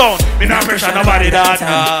Broadway sound. Me not pressure nobody that.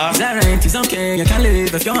 It's alright, it's okay. You can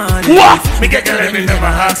live if you want. What? Me get girl in never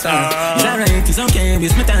have star. It's alright, it's okay.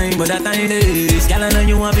 Waste my time, but that time is. Girl, I know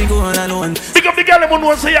you want to go all alone. Pick up the girl who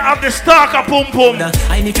knows you have the stalker pum pum.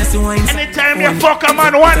 Anytime you fuck a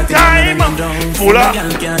man one time, full up.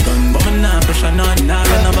 But me not pressure none. Nah,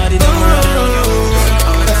 nobody don't.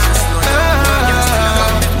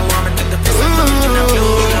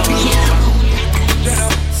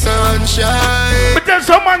 Sunshine. But then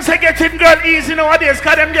someone say getting girl easy nowadays,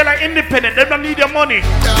 cause them girl are independent, they don't need your money.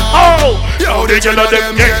 Oh, yo, they just let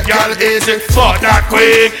them get girl easy, fuck that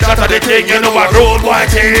quick. That's the thing, you know a road boy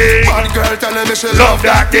thing. Bad girl telling me she love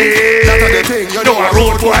that thing. That's the thing, you know a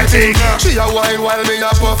road boy thing. She a wine while me a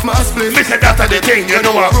puff my split. Me say that's the thing, you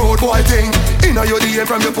know a road boy thing. Inna your DM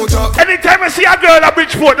from your put up. Anytime I see a girl at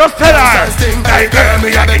Bridgeport, just tell her, hey girl,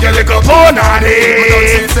 me a beg you little pony.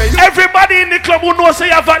 Everybody in the club who knows say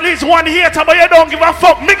you have at least one hater, but you don't give a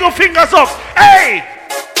fuck. Middle fingers up. Hey!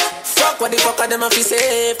 Fuck what the fuck are them if you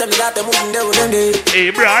safe. Them got them moving there with them day. Hey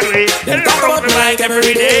Broadway. Them talk about me like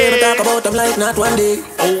every day. But talk about them like not one day.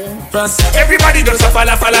 Oh. Plus everybody does a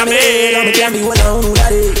follow me. Me can't be one on who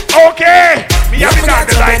that is. Okay. Me have been out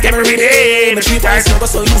the like every day. Me 3 times never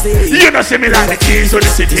so easy. You know see me like the keys to the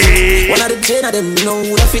city. One of the chain of them know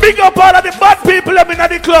who that fit. Big up all of the bad people them in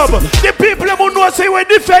the club. The people them who know say we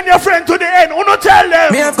defend your friend to the end. Who no tell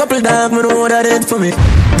them? Me have couple dog, me know that it for me.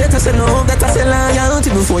 That I say love, that I say loyalty.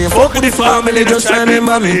 Before you fuck with the family, just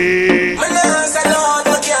remember me.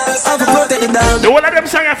 The one of them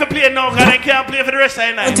songs have to play now, cause they can't play for the rest of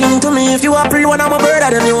the night. Think to me if you are free, when I'm a bird,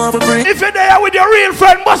 then you want for free. If you're there with your real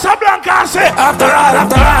friend, Bossa Blanca say, after all,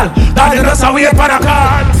 that is just a wait for the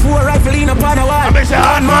call. 4 rifle in upon the wall. I may say,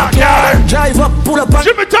 on my car. Drive up, pull up,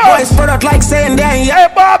 Jimmy Toes. Spread out like saying, then hey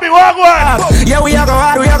Bobby, walk one. Yeah, we are go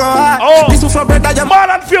hard, we are go hard. Oh, this is for bread that you man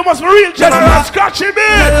and famous real general scratchy me.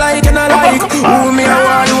 Like and I like, who me a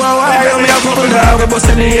war, you a war, you me a couple dog, we bust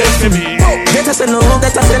in the ears to me. That I say love,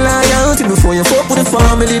 that I say loyalty. Before you fuck with the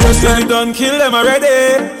family, just you done kill them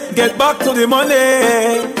already. Get back to the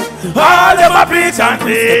money. All them a beat and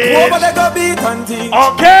things. Over they go beat and things.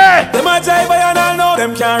 Okay. Them a jive and I know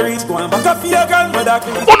them can't reach. Go and back up for your grandmother.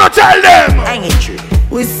 Who no tell them? I ain't true.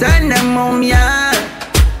 We send them home, yeah.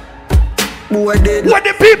 What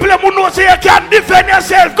the people who know say you can't defend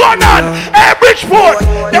yourself, go on. Hey, Bridgeport.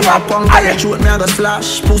 Them a punk and shoot me a go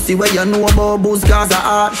slash. Pussy where you know about booze cause of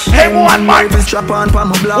ash. Hey, one man. Strap on for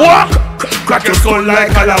my block. Walk. Crack your skull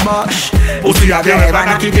like calabash. Pussy have you ever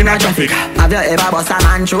knocked it in a traffic? Have you ever bust a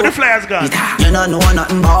man through? Where the flyers gone? You don't know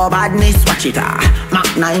nothing about badness, watch it.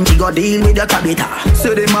 Mac 90 go deal with your cabita.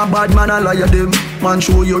 Say them a bad man, I liar them. Man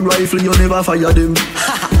show your rifle, you never fire them.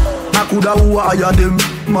 I coulda wire them.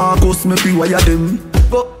 Marcus me free wire them.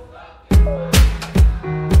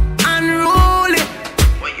 Unruly.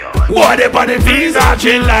 What they on the visa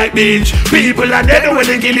chill like beach. People are dead when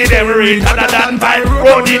they kill it them rich. Other than five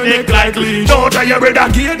road in neck like leech. Don't tell your brother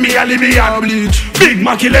get me a leave me and bleach. Big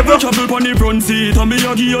Mac 11 travel on the front seat. And me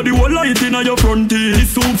a give you the whole light in your front teeth.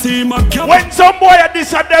 This soup see my cap. When some boy at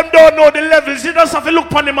this and them don't know the levels, you just have to look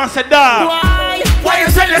upon them and say, dawg. Why you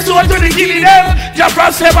sell your soul to the killing them? Just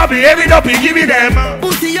from say my behaving up and give me them.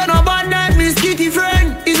 Pussy you no bad man, Miss Kitty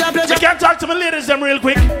friend. It's a pleasure. You can talk to my ladies them real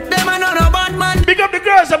quick. Them are not a bad man. Big up the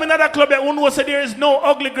girls I'm in another club that who know say there is no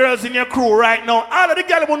ugly girls in your crew right now. All of the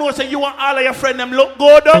girls who know say you want all of your friends them look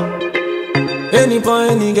good. Any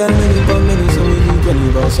point, any girl, many point, many so many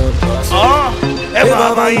penny boss up.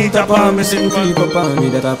 Ever eat up on me, sing keep up on me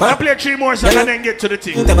that I play 3 more songs and then get to the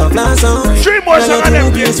thing. 3 more songs and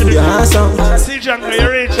then get to the thing. See John,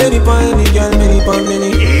 you're rich. Any point, any girl, many point,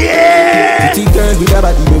 many. Yeah! Pretty girl with a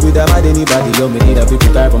body, with a mad anybody. Yo, me need a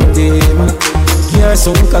people type on my team. Yeah,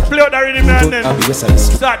 so we can play out the rhythm and then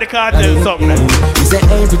start the cartel something. He said,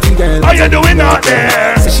 hey, pretty girl, how you doing out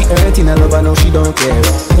there? Say she hurting a lover, now she don't care.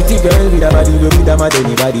 Pretty girl with a body, with a mad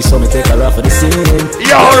anybody. So me take her off for the scene.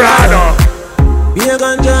 Yo, Rado. Be a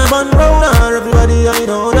ganja man round her, everybody I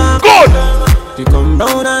know that. Good. You come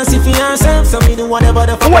down and see for yourself, so me do whatever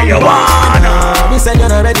the fuck what you wanna. Me said you're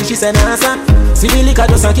not ready, she said nah son. See the liquor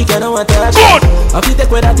just a kick, you don't want to touch. Good. I feel take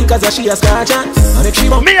with that thing cause she a scratch. And if she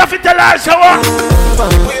me have to tell her so what?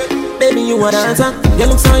 Baby you a dancer. You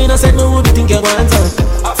look so innocent, no would you think you want her.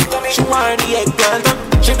 She want the eggplant.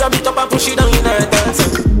 She grab it up and push it down in her dance.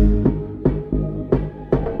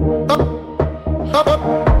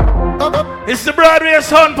 It's the Broadway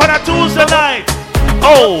Sun on a Tuesday night.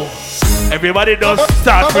 Oh, everybody does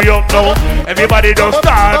start free up now. Everybody does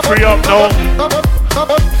start free up now.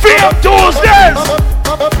 Free up Tuesdays.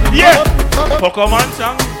 Yeah. Pokemon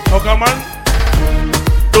song. Pokemon.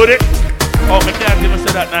 Do it. Oh, me can't even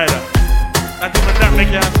say that neither. Not even that me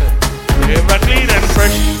can't say. You ever clean and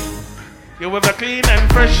fresh. You ever clean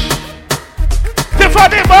and fresh.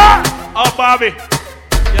 Tiffany Bar. Oh, Bobby.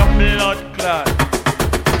 Your blood clot.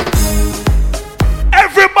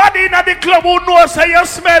 Everybody in the club who knows how you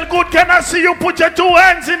smell good, can I see you put your two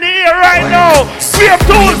hands in the air right now? We have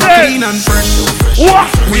Tuesday. Clean and fresh. What?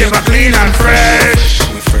 We have a clean and fresh.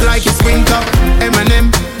 Like it's winter.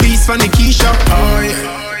 M&M, beast from the Keisha. Oh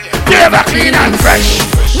yeah. You ever clean and fresh?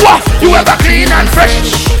 What? You ever clean and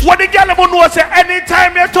fresh? What the girl who knows say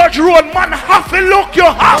anytime you touch road, man, have to look you,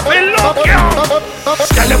 have to look you.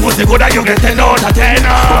 Girl, you pussy good and you get 10 out of 10.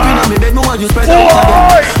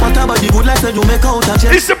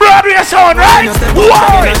 It's the Broadway sound, right?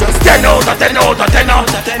 Why? 10 out of 10 out of 10 out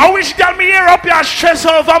of 10. I wish girl me hear up your stress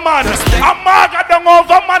over man. I'm market down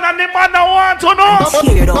over man and the man I want to know.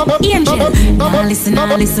 Hear it up, Angel. Now listen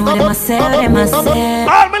what them a say,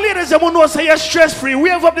 All my ladies, them who know say you're stress free.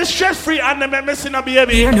 Wave up the stress free and them missing a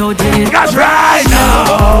baby. You're no deal. Cause right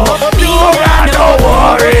now, you got no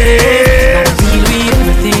worries. Gotta deal with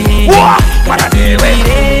everything. What? Gotta deal with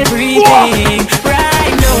everything.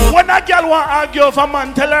 Right now. When a girl want to argue with a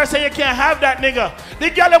man, tell her say you can't have that nigga. The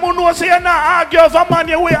girl who know say you're not argue with a man,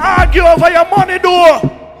 you will argue over your money though.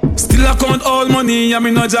 Still I count all money, I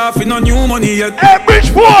mean no job for no new money yet. Hey,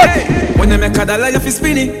 Bridgeport! When you make a dollar, you fi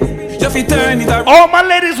spin it. You fi turn it around. All my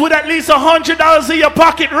ladies with at least $100 in your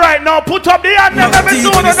pocket right now, put up the hand and let me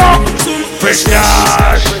soon enough. Fresh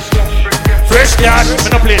cash. Fresh cash.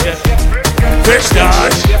 I'm not playing this. Fresh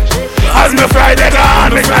cash. As me Friday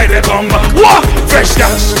gone, me Friday come. What? Fresh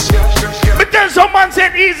cash. Me tell some man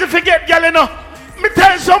said easy forget gal enough. Me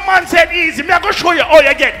tell some man said easy. Me I go show you how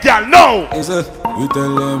you get gal. No. You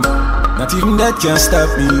tell them, not even that can stop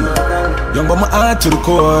me. Young but my heart to the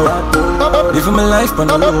core. Living my life on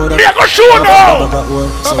the road. Me I go show you now.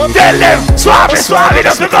 Tell them, suave, suave,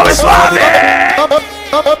 just look how we suave.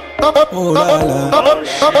 Oh la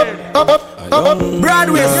la.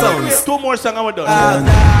 Broadway songs. Two more songs I'm done.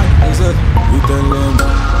 You tell them,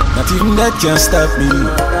 not even that can stop me.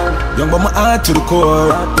 Young but my heart to the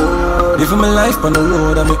core. Living my life on the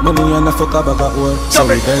road, I make money and I fuck up about work. So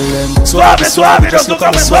we tell them, suave, suave, just look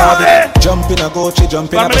how we suave. Jump in a Gucci,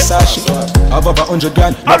 jump in a Versace. Have over 100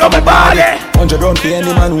 grand, I love my body. 100 round for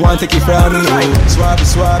any man who want to take it from me. Suave,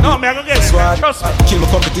 suave, no, man, I go get suave. Kill my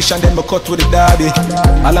competition, then I cut with the derby.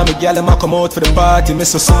 All of my gal, I come out for the party.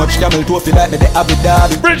 Miss so much camel toe, feel like me the Abu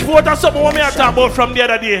Dhabi. Bridgeport, that's something what me I talk about from the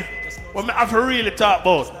other day. What me have to really talk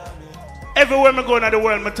about. Everywhere me go in the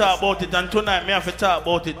world, me talk about it, and tonight me have to talk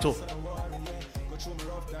about it too.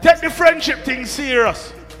 Take the friendship thing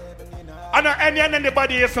serious. I know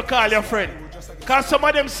anybody if you call your friend. Cause some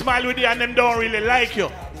of them smile with you and them don't really like you.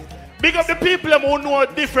 Big up the people who know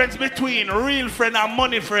the difference between real friend and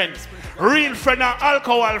money friend. Real friend and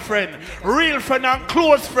alcohol friend. Real friend and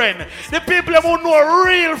close friend. The people who know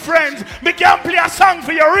real friends. Me can play a song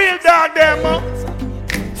for your real dog them.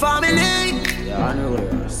 Family. Yeah, I know it.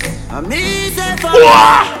 I'm easy for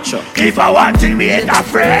sure. If I want to be a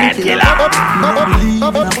friend killer.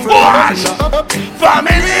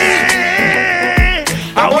 Family.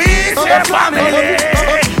 And we say family.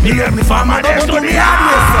 You hear me from my death to the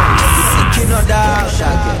house.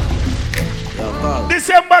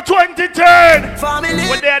 December 23rd. Family.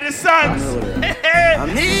 When they are the sons.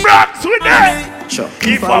 Bronx with them. Sure.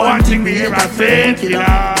 If I want to be a friend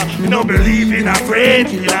killer. Me no believe in a friend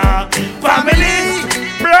killer. Family.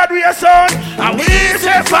 Broadway son, and we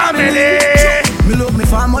say family. Me love me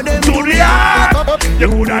family them to the heart. You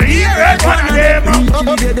coulda hear it one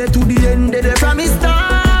of them. To the end, they from me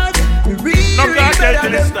start. No Kartel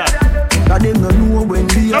till it start. Cause them no know when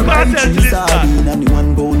we are Kartel to sardine and the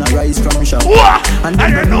 1 pound of rice from shop. And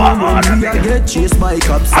then you know when we a get chased by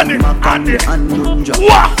cops and mac and the hand drop.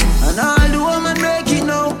 And all the women make it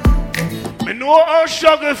now. Me know how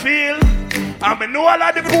struggle feel, and me know all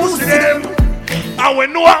of the pussy them, and we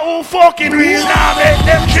know who fucking real now make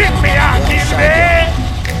them trick me and kill me.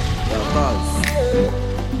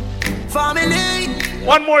 Family.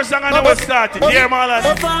 One more song and then we start it. Dear Marlon.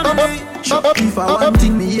 If I want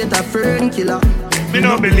thing, me hate a friend killer. Me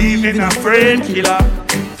no believe in a friend killer.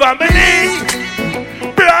 Family.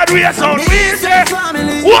 Broadway sound we say.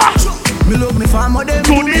 What? Me love me family them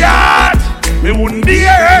to the heart. Me wouldn't be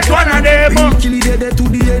hurt one of them. Kill it dead to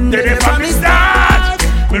the end. They from the start.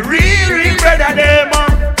 Me real brother them.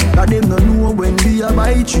 Cause them no know when we a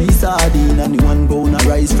buy 3 sardine and the 1 pound of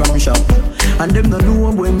rice from shop. And them no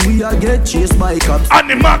know when we a get chased by cops. And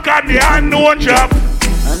the mac and the unknown job.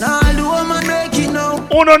 And all the woman make it now.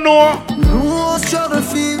 Who don't know? No struggle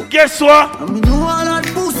feel. Guess what? And me know all that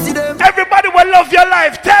pussy them. Everybody will love your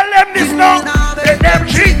life. Tell them this now. Let them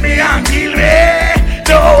treat me and kill me.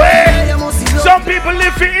 No way. Some people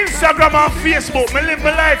live for Instagram and Facebook. Me live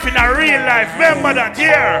my life in a real life. Remember that,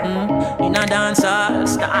 yeah. In a dancehall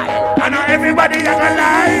style. I know everybody has a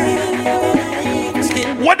life.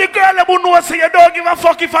 What the girl who knows say you don't give a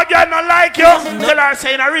fuck if a girl not like you? Tell her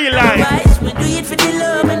say in a real life. We do it for the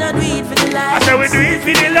love, we not do it for the life. I say we do it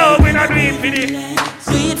for the love, we not do it for the.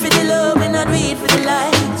 Do it for the love, we not do it for the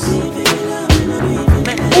lights.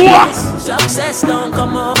 What? Success don't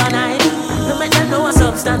come overnight. No matter no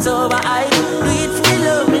substance over hype. Do it for the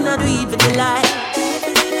love, we not do it for the light.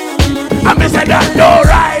 I me say that's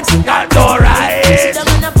alright, that's alright. See them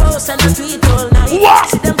in a post and a tweet all night. What?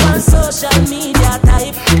 See them on social media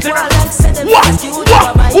type.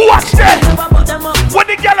 Watch that. When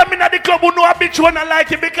the girl I'm in the club who know a bitch wanna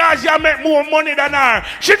like it because you make more money than her.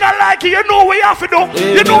 She not like it, you know what you have to do.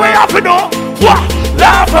 You know what you have to do. What?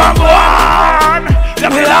 Laugh and go on.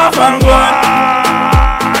 Let me laugh and go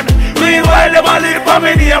on. Meanwhile, them a live for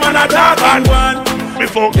me name and a talk and go on.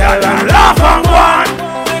 Before girl and laugh and go on.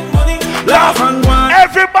 Laugh and go on.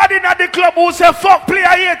 Everybody in the club who say fuck player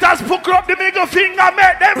haters, put up the middle finger,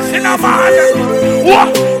 make them cinnamon. What?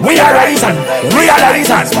 We are rising,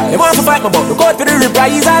 realizing. They want to fight my butt, look out for the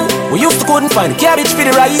reprisal. We used to couldn't find cabbage for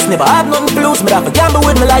the rice. Never had nothing to lose, me have to gamble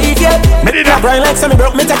with my life, yeah. Me did that grind like semi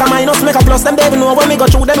broke, me take a minus, make a plus. Them they know when me go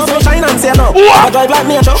through them, so shine and say no. I drive like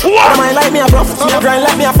me a truck, I mind like me a bluff. Me a grind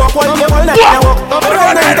like me a fuck, while me all night me a walk. I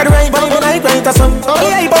ride night at the rain, but even I grind to some.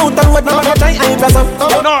 I ain't bout and what no matter try, I ain't press up.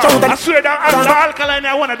 No, I swear that alkaline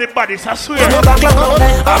is one of the bodies, I swear. I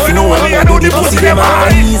know when me a do the pussy, them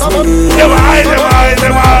eyes. Them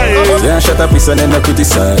eyes. Yeah, shut up, listen and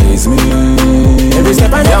criticize me. Every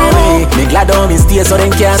step I down me glad on me stay so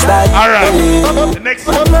them can't start. Alright, next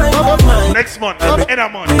month, end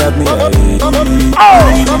of month.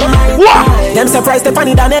 Oh, what? Them surprised the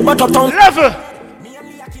funny than it, but up town level.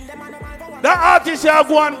 The artists have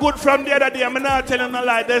gone good from the other day. I'm not telling a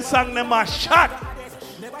lie, they sang them a shot.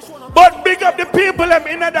 But big up the people them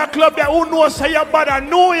in that club that who knows say you bother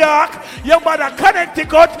New York, you bother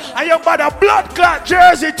Connecticut, and you bother blood clot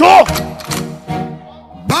Jersey too.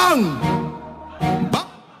 Bang!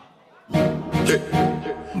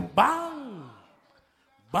 Bang!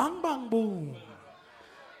 Bang bang boom.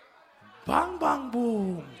 Bang bang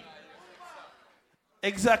boom.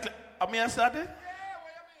 Exactly. I mean I started?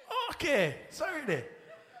 Okay. Sorry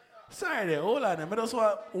there. Hold on. I just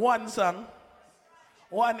want one song.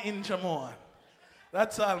 1 inch more.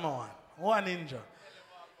 That's all I want. 1 inch.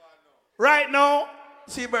 Right now,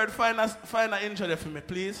 Seabird, find an intro there for me,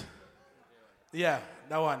 please. Yeah,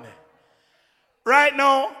 that one there. Right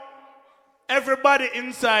now, everybody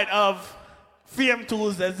inside of FM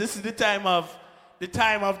Tuesdays, this is the time of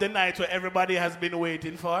the night where everybody has been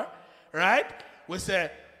waiting for, right? We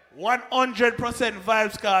say 100%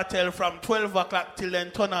 Vybz Kartel from 12 o'clock till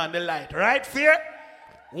then turn on the light, right? Fear?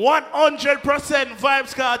 100%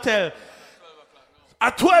 Vybz Kartel.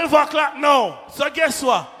 At 12 o'clock now. So guess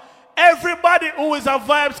what? Everybody who is a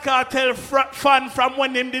Vybz Kartel fan from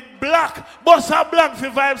when they did black, bust a blank for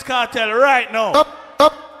Vybz Kartel right now.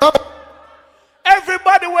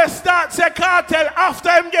 Everybody will start say Kartel after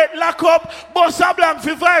him get locked up, bust a blank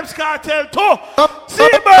for Vybz Kartel too.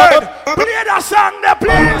 Seabird, play the song there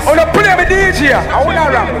please. Oh no, play me DJ, I wanna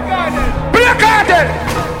rap. Play Kartel.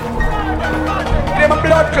 I'm a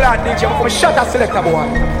blood clot DJ, I'm from a shutter selector boy.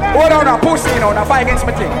 Hold on now, pussy now, now fight against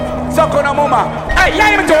my thing. Suck on a mama. Hey,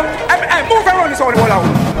 yeah, I'm talking. Hey, move around this whole out.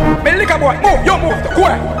 Me lick a boy, move, you move, go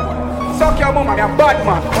ahead. Suck your mama, you're a bad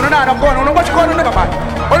man. You don't know gun, you know what you call you never bad.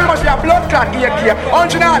 You must be a blood clot here,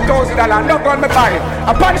 $100,000, no gun me buy.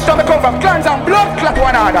 A punish to me come from clans and blood clot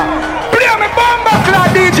one another.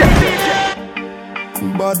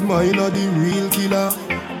 kind of the real killer.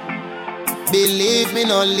 Believe me,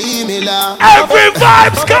 no leave me la. Every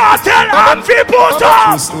vibes cartel and people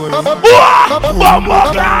talk.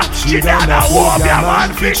 Bomba, she done warm your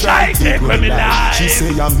man fish I take with me life. She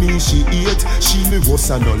say I'm me, she eat. She me was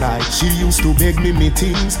and no lie. She used to beg me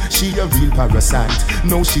things. She a real parasite.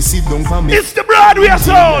 Now she sit down for me. It's the Broadway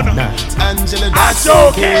sound. Angela, that's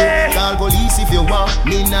okay. Call police if you want.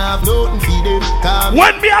 Me nah have nothing for them.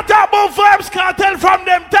 When me a talk about vibes cartel from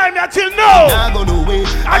them time until now, I go no way.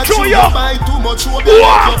 I show you. Too much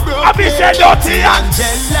I be said dirty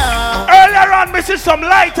earlier on, me see some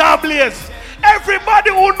lighter blaze. Everybody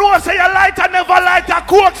who knows say a lighter never light a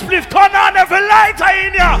coke spliff. Turn on every lighter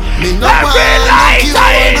in ya. Every lighter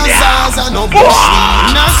in ya.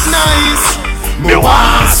 Not nice. Me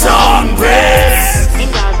want some grace.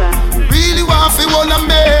 Really want fi all the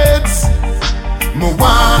mates. Me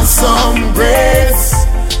want some grace.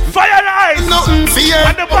 Fire and ice. Nothing fear.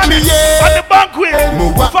 On the banquet.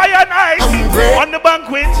 Fire and ice. On the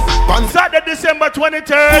banquet. Saturday, December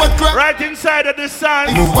 23rd. Right inside of the sun.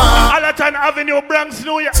 Allerton Avenue, Bronx,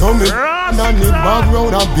 New York.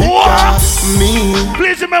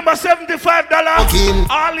 Please remember $75.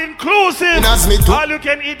 All inclusive. All you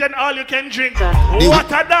can eat and all you can drink.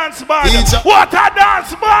 What a dance band. What a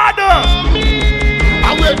dance band.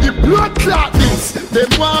 I wear the blood clot this. Them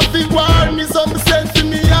want to warn me some sense in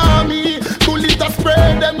me army. Bullet a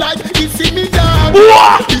spray them like it's in me army.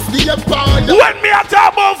 It's the empire. When me a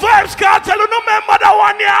talk about vibes cartel, you no remember that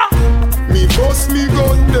one, yeah? Me bust me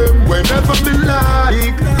gun them whenever me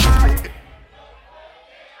like.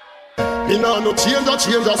 Me nah no change,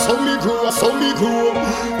 so me grow.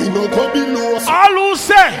 Me no go below. All who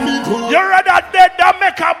say you rather dead than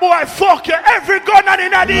make a boy fuck you. Every gun and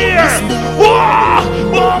in the ear.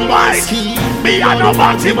 Oh my! Me a no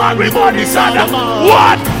party man with body sada.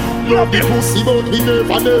 What? Love the pussy but we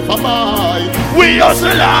never mind. We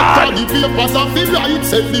hustle hard. The papers and the right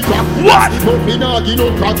set the crack. What? But me nah give no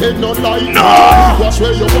crackhead no light. No. Watch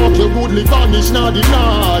where you walk, you goodly vanish now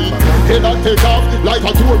deny. Head and take off like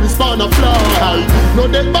a tourist man a fly. No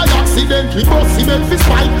dead by accident, we bust him and fist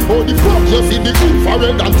fight. Oh the fuck you see the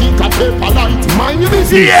infrared and think a paper light. Mind your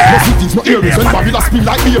business. Yeah. But it is no earrings when Babylon spin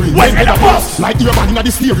like bearing. When head a bus like earman in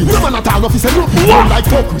the steering. No man at all of his head look. Like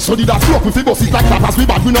fuck, so did that smoke with the buses like clappers. We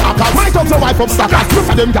bad we no attack. My tongue's a wife of stackers. Look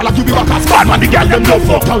at them gal like you be backers. Bad man the girl them no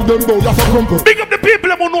fuck. Tell them go you're so crumple. Big up the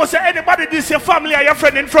people who know say anybody this your family or your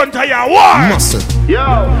friend in front of you. Why? Master. Yo.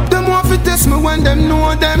 Them want to test me when them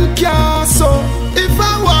know them can't. So if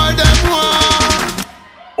I want them want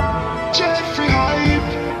Jeffrey hype,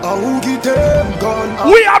 I will get them gone.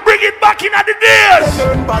 We are bringing back in the days.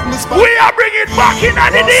 We are bringing back in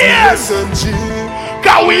the days.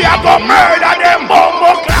 Cause we are gonna murder them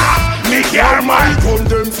bombo class. Me care man.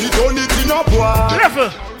 Level.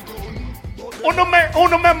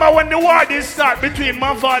 Remember when the war did start between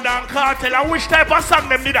my father and Kartel, and which type of song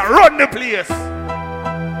them did that run the place?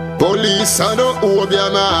 Police and no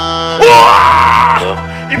obia man.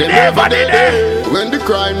 It never did it. When the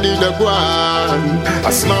crime did the one,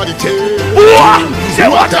 a smarty tail. Say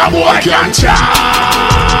what a boy can chat.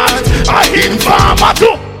 I informer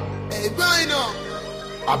too. Hey, Rhino.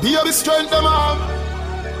 I be able to strength them up.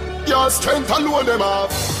 Your strength alone them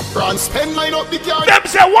up. France pen line up the car. Them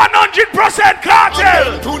say 100%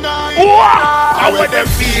 cartel. Tonight. How would them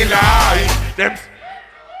feel like? Them.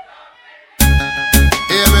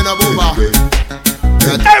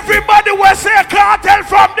 Everybody will say cartel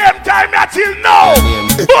from them time until now.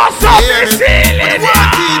 Boss up the ceiling.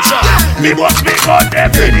 Me must be on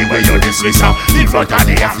them anyway you dismiss them in front of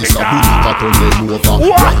the Africa.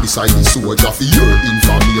 Right beside the soldier for your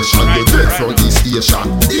information. You're dead from the station.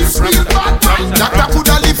 This real bad man. That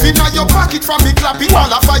coulda live in your pocket from the clapping.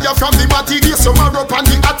 All a fire from the material. So man up on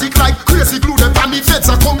the attic like crazy glue. Them and the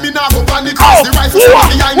feds are coming out up on the cross. The rifles are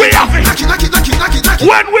behind me. Knock it.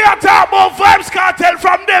 When we are talking about vibes cartel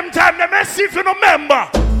from them time, let me see if you remember.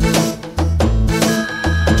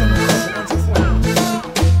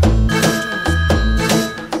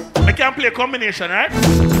 I can't play a combination, right?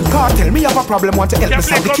 Cartel, me have a problem, want to help me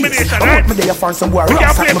solve the case. I want me there for some boy. We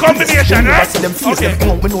can't play a combination, right? Them face them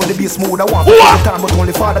out, me know the base smooth. I want to time, but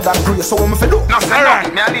only Father got grace. So what me do? No, alright.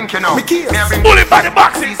 Me a link you know. Me case. Bullet by the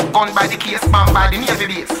boxes. Gun by the case, bomb by the Navy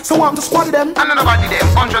base. So I'm to squad them. And nobody them.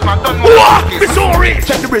 100 man done more. Me so rich.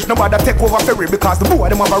 Check the bridge, nobody take over ferry because the boy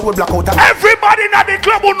them have a roadblock out. Everybody in the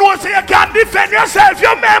club who knows you can defend yourself.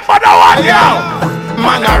 You remember that one, yeah?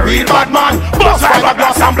 Man a real bad man. Bust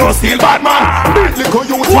fiberglass and blow steel bad man. Big little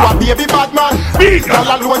youth you a baby bad man. Big girl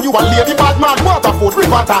alone you a lady bad man. Waterford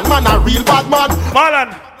Riverton man a real bad man. Marlon,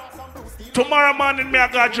 tomorrow morning me I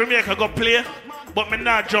go to Jamaica go play. but me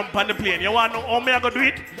not jump on the plane. You want to know how me I go do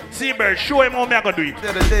it? Seabird, show him how me I go do it.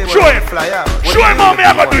 Show him. Show him how me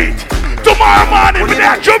I go do it. Tomorrow morning me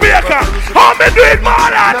there Jamaica. How me do it,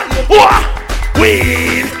 man? What?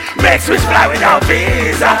 Weed makes me fly without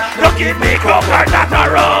visa. Don't give me coke or not a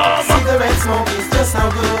rum. Cigarette smoke is just how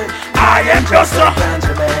good. I am just a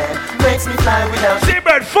makes me fly without.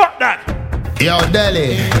 Seabird, fuck that. Yo,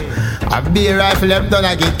 Delhi, a beer rifle them done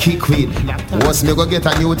I get kick with. Once me go get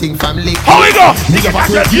a new thing from Lick. How we go? Nigga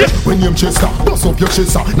back here, when you chester, bust up your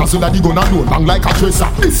chester. Now so that you gonna know long like a tracer.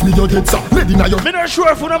 This me your dead sir, ready now your. Me not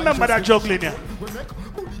sure if you remember that juggling here.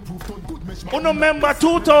 You remember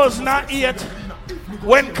 2008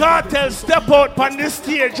 when Kartel step out on the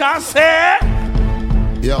stage and say,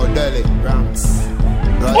 yo, Delhi, Rams.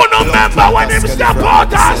 You remember when him step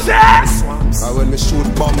out and say, when me shoot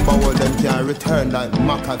bomb all them can return like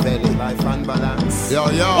Machiavelli. Life and balance. Yo,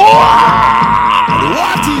 yo.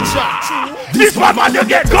 What teacher? This man you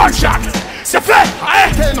get gunshot. Say flat.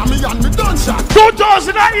 10 of me and me done shot.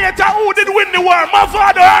 2008 who did win the war? My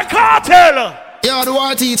father and Kartel. Yo, the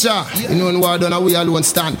war teacher. You know in war done we alone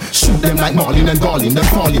stand. Shoot them like Marlin and Darling. Them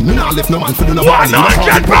falling. Me not left no man for do no marlin.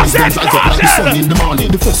 100% Kartel. In the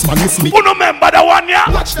morning. The first man miss me. You remember the one yeah?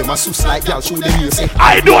 Watch them a sus like y'all. Show them you say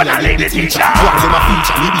I don't wanna leave the teacher. While them a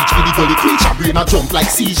feature. Me reach for the gully creature. Brain a jump like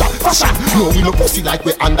seizure. Fashion. No we no pussy like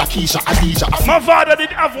we under Keisha Adija. My father did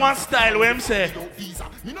have one style where him say.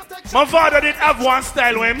 My father did have one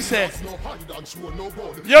style where him say.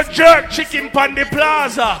 You jerk chicken pan the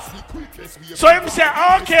plaza. So him say,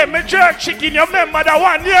 okay, me jerk chicken, you remember that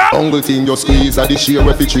one, yeah? Uncle thing you squeeze at the share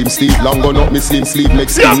with the trim sleep. Long gun up me slim sleep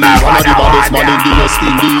next you thing. One of the baddest man in the West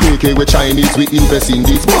Indies. AK with Chinese, we invest in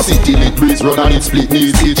this. Boss it till it breeze, run and it split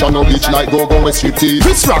knees. Each and no bitch like go-go with strip teeth.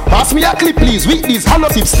 Chris Rock, pass me a clip please. With these hollow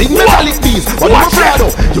tips, stick metallic bees. What you afraid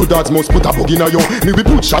of? Your dads must put a bug in a yo. Me we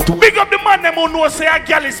put shot to. Big up the man them who know say a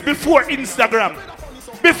gal is before Instagram.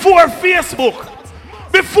 Before Facebook.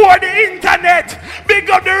 Before the internet, big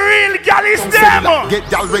up the real gal is them. Get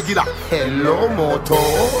gal regular. Hello, moto.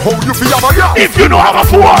 How you feel about ya? If you don't have a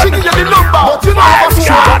phone, she give you the number. But you don't have a phone,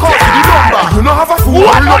 you call the number. You don't have a phone, you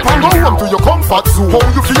up and go home to your comfort zone. How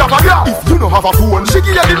you feel about ya? If you don't have a phone, she give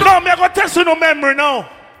you the number. No, me I go test you no memory now.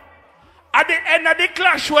 At the end of the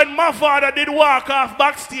clash when my father did walk off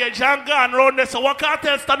backstage and gone round there, so what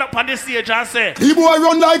Kartel stand up on the stage and say, the boy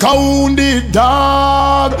run like a wounded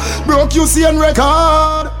dog, broke you see and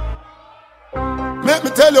record. Let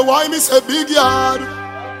me tell you why me say big yard.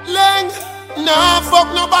 Leng, nah fuck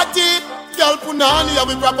nobody. Girl punani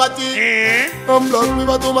have property. I'm blood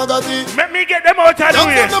river to Magati. Let me get them out of the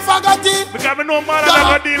way. Don't no fagati. Because I know man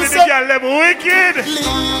I'm gonna deal with the girl level wicked.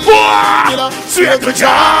 Swear to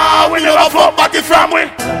Jah, we never fuck body from we.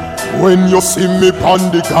 When you see me pon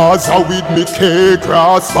the Gaza with me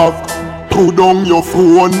K-Grass back, put down your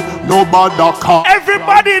phone, no bother car.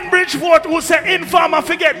 Everybody in Bridgeport who say informer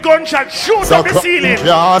forget gunshot, shoot up the ceiling.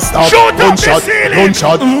 Shoot up the ceiling.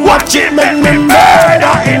 Gunshot. Watch it make me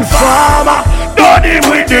murder informer. Done him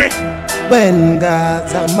with it. When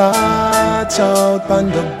God's a march out on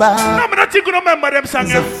the back. No, me not think you remember them song.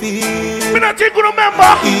 Me not think you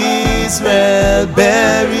remember. Israel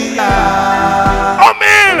burial. Oh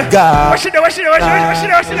man. God. Watch it there.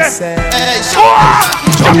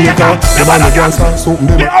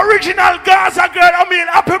 The original Gaza girl. I mean,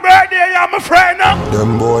 happy birthday, yeah, my friend.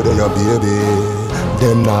 Them boy, they a baby.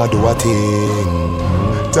 Them not do a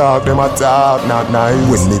thing. Talk them a talk, not nice.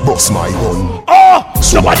 When me bust my gun. Oh,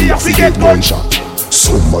 somebody have to get gunshot.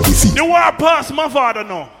 Somebody feet. The war past my father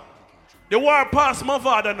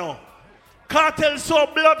now. Kartel so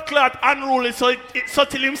blood clot unruly, so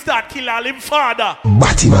till him start kill all him father.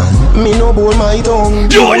 Batman. Me no bore my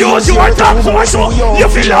tongue. You use your tongue so you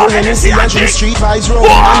feel how Hennessy and street vibes roll.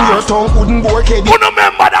 And your tongue couldn't work it. You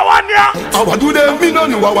remember that one, yeah? I would do them, me no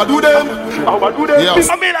know how I do them. Yes.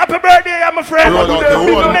 I mean, happy birthday, yeah, my friend.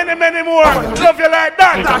 Many more. Love you like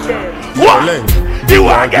that. What? The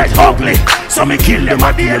war gets ugly, so me kill them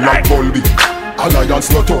a day like Bulby. Alliance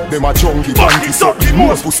not up, them a chunky. Bunties up, the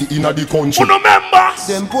most pussy inna the country. You remember?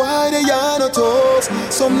 Them boy they are no toes.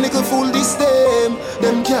 Some little fool this them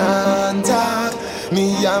can't talk.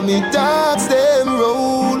 Me and me dogs them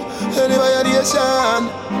roll. Anyway nation,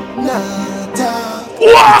 nah talk.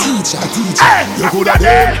 What? Teacher. Hey, you could have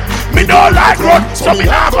done. Me don't like run, so me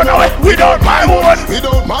not gonna wait. Without my one,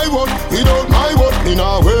 me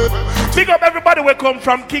not wait. Big up everybody we come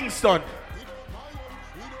from Kingston.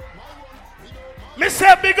 Me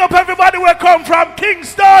say big up everybody we come from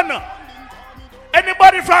Kingston.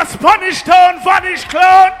 Anybody from Spanish Town, Vanish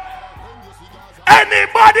Clown?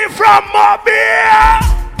 Anybody from Mobile?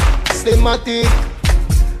 Systematic.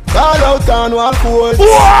 All out and walk forward.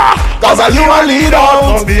 Cause you a lead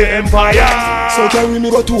out of the empire. So carry me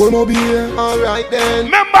go to Mobile. Alright then.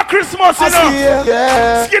 Remember Christmas, you know?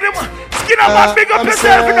 Yeah. Skin man, big up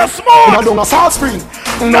yourself in the smoke. You don't know South Spring.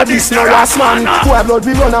 No this no last man. Who have blood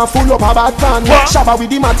we run and full up a bad plan. Shabba with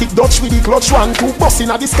the matic, Dutch with the clutch one. Two bus in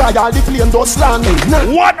the sky, all the plane does land.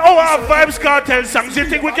 1 hour of Vybz Kartel songs. You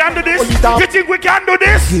think we can do this? You think we can do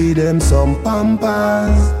this? Give them some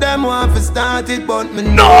pampas. Them want to start it, but me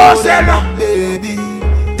no, know them up, baby.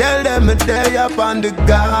 Tell them a day up on the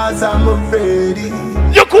gas, I'm ready.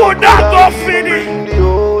 You could not go finish. The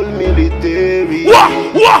old military.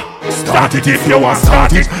 What? Start it if you want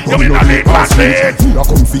start it. You mean a late man late.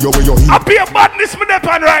 I pay a badness me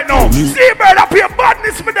depan right now. See bird, I pay a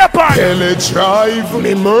badness me depan. Hell drive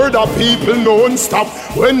me murder people non-stop.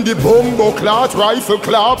 When the bombo clot rifle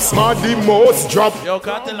claps, my the most drop. Yo,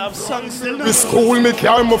 Kartel have songs still. The school me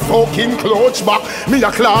carry my fucking clutch back. Me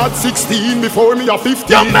a clad 16 before me a 15.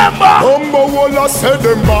 You remember? Bombo walla said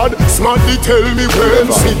them bad. Smarty tell me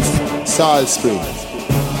when sit. Salt Spring.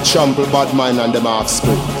 Trample bad mind and them half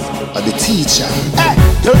school. Are the teacher. Hey,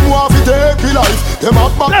 them want to take me life. Them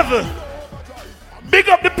up back. Level. Big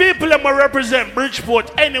up the people that will represent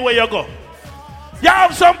Bridgeport anywhere you go. You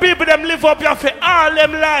have some people that live up here for all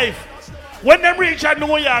them life. When them reach at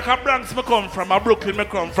New York, a Bronx me come from, a Brooklyn me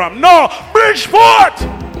come from. No, Bridgeport!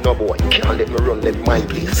 No boy, can't let me run left my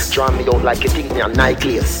place. Draw me out like a thing me a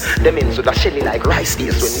necklace. Them ends with a shelly like rice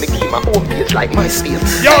days. When me keep my own page like my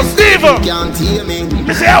space. Yo, Steven! Can't hear me.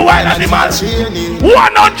 Me say a wild animal.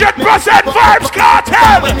 100% Vybz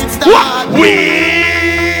Kartel! What?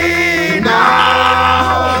 We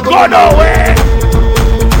now go nowhere.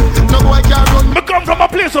 Me come from a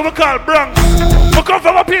place we call Bronx. We come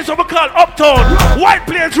from a place we call Uptown. White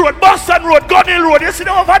Plains Road, Boston Road, Gun Hill Road. You see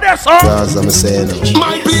them over there, son? That's what I'm saying.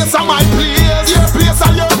 My place and my place. Your place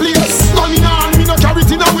and your place. Money on me no carry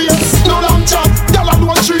it in a waist. No long chat, y'all have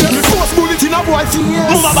no tree. Me force bullet in a boy face.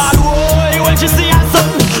 Move a bad boy when she see her son.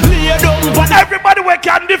 Lay down. But everybody we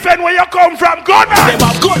can defend where you come from. Gun man. Them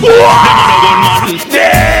have gun.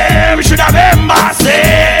 Them should have embassy.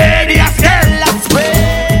 Yes, let's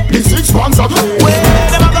pray. The 6 months of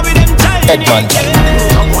Edmund.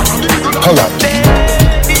 Hold on.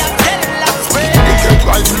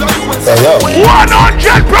 Hey, yo.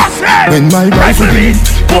 100%. When my rifle beat,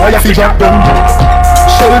 boy I feel drop them.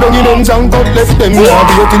 Shell down in arms and cut left them. We are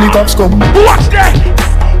the till the cops come. Watch that.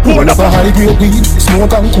 One up a high grade weed,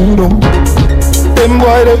 smoke and cool down. Them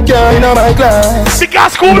boy they can't in my class. The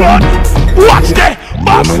gas cool on. Watch that.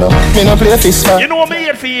 Me no play fist fight. You know what me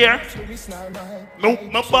here for here? Me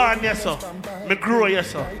born yes sir. Me grow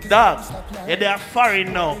yes sir. Dog, you're there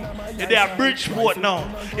foreign now. You're there Bridgeport now.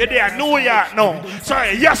 You're there New York now.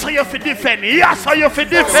 Sorry, yes sir you for defend. Yes sir you for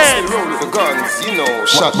defend. Roll with the guns, you know,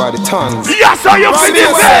 shot by the tons. Yes sir you for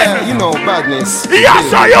defend. You know, badness. Yes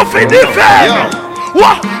sir you for defend.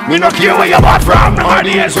 What? Me no care where you bought from.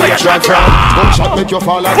 Nowadays where you shot from. Gunshot make you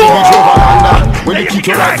fall like bridge over London. When you kick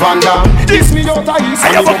you like Van Damme. This me out of east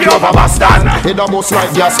and you fuck you over Boston. Head a bus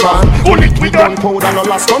like gas pan. Bullet with gunpowder no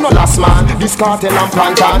last no last man. This cartel and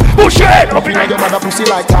plantain. Push your head up in your mother pussy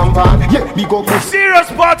like tampon. Yeah, we go push. Serious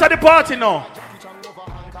part of the party now.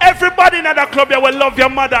 Everybody in that club here will love your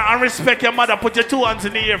mother and respect your mother. Put your 2 hands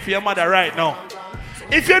in the air for your mother right now.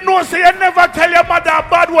 If you know, say you never tell your mother a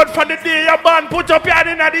bad word from the day you're born, put up your hand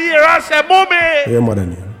in the air and say, Mommy. Your mother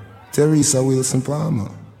name? Teresa Wilson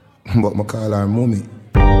Palmer. But I call her Mommy.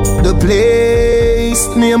 The place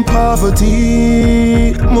named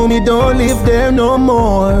Poverty. Mommy don't live there no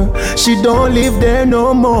more. She don't live there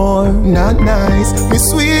no more. Not nice. Me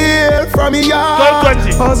swear from me yard.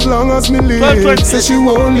 As long as me live. Say she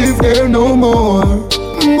won't live there no more.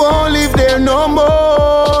 Won't live there no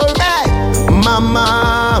more.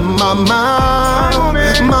 Mama, mama,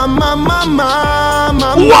 mama, mama,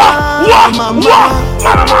 mama, mama.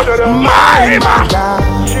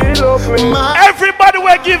 Everybody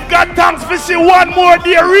will give God thanks for see one more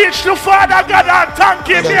day reach to Father God and thank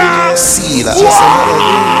Him. Yeah.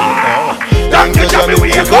 Thank you, Jimmy,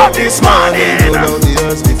 we got this morning.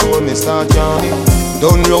 Before me start drowning.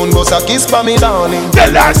 Don't round bus a kiss for me darling. The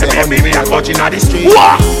Lord say me a coaching on the street.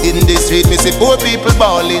 In the street me see poor people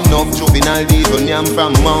balling. No juvenile deed when I'm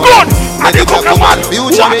from mount. Good. And the Pokemon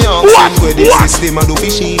future me young. Where the system a do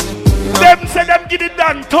fishy. Them say them get it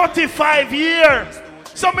done 35 years.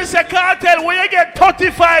 So me say Kartel, where you get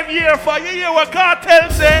 35 years for? You hear what Kartel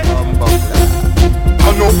say?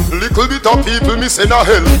 no little bit of people missing a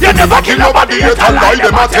hell. You never kill nobody yet and lie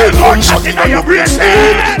them a tell. Gunshot in your brain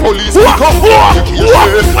head. Police pick up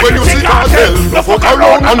when you see cartel. No fuck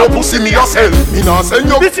around and no pussy me yourself. Me nah send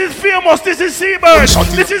you. This is famous, this is Seabird,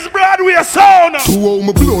 this is Broadway sound. To how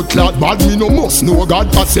my blood clot bad, me no must know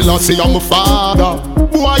God. But still I say I'm a father.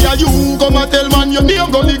 Why are you come and tell man your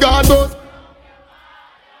name gonna God but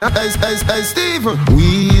Hey, Stephen,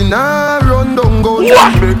 we nah run down go.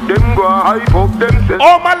 Make them go hype up themselves.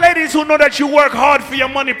 All my ladies who know that you work hard for your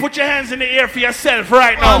money, put your hands in the air for yourself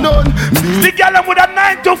right now. The girl with a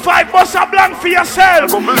 9 to 5 bus a blank for yourself.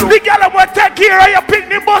 The girl will take care of your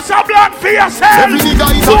picnic bus a blank for yourself.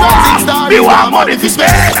 We want money to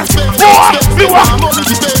spend. We want money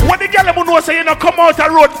to spend. When the girl who know say you know come out a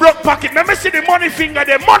road broke pocket, let me see the money finger,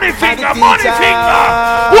 the money finger, money finger.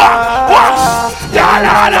 What? La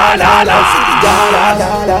la la la,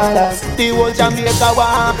 the whole Jamaica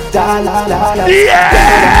want la la la la.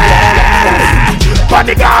 Yeah.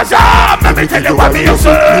 Panic Gaza, let me tell you what me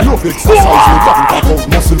say.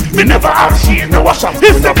 Me never have seen no wash up.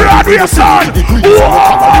 It's the Broadway son.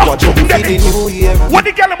 What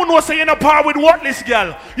the girl who know say you no par with worthless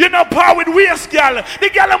girl, you no par with waste girl. The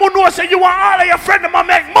girl who know say you want all of your friends to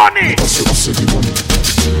make money.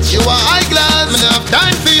 You are high class, me not have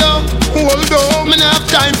time for you. Hold on, me not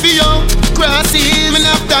have time for you. Grassy, me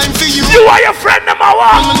not have time for you. You are your friend number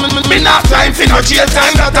one. Me not have time for no jail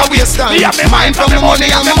time, that a waste time. Me have me mind for me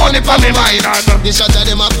money and me money for me mind. The shot of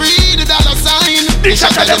them a free, the dollar sign. The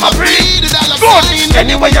shot of them a free, the dollar sign.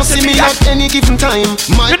 Anyway you see me at any given time.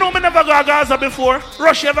 You know me never go to Gaza before.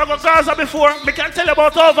 Russia ever go to Gaza before. Me can tell you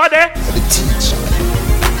about over there.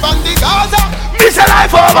 From the Gaza, miss a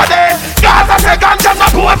life over there. Gaza say ganja na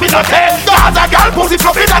poor me no say. Gaza girl pussy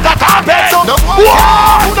from in the carpet. No one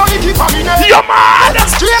who don't keep on me. You mad?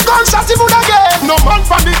 Straight gunshots if you again. No man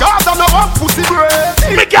from the Gaza no one pussy bread.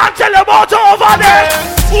 Me can't tell you about over there.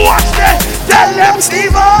 Watch them. Tell them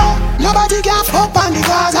Steve. Nobody can fuck on the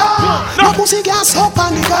Gaza. No pussy can suck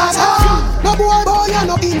on the Gaza. No boy and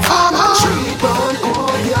no informer.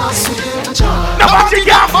 Nobody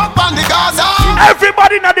can fuck on the Gaza.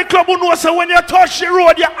 Everybody in the club who knows so when you touch the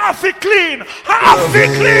road, you have to clean. Have to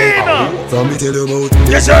clean. From me tell you about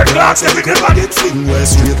desert glass, every never get fling where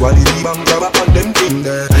straight while the bang grab up on them thing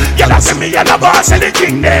there. You don't see me and the boss and the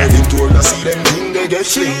king there. Them told us see them thing they get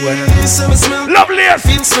fling where. Loveliest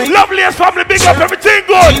family, big up, everything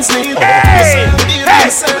good. Hey,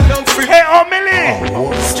 oh Millie.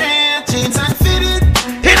 Straight jeans and fitted.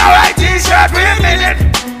 In a white t-shirt, we a minute.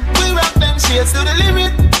 We rock them shades to the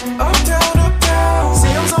limit. Uptown. See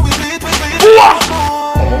how so we bleed.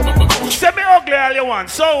 Say me ugly all you want,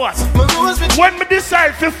 so what? When me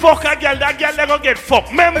decide to fuck a girl, that girl never get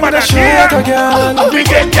fucked. Remember that here? We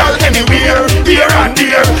get girl anywhere, here and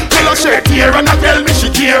there. Tell her straight here and I tell me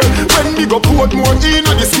she care. When we go put more in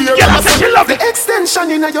on this year, girl I say she love the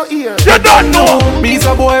extension in your ear. You don't know. Me's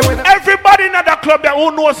a boy when everybody in the club that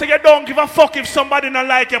who knows so you don't give a fuck if somebody not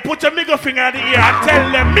like you. Put your middle finger in the ear and tell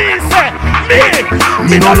them me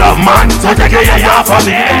no love man, so take your ear for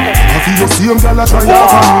me. I feel the same girl I try to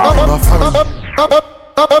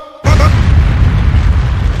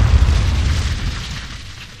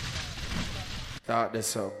Thought this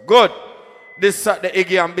so good. This Saturday,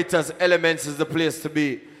 Iggy and Bitters Elements is the place to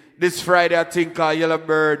be. This Friday, I think Yellow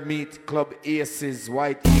Bird meet Club Aces,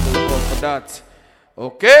 White Eagle, go for that.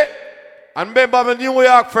 Okay? And remember, my New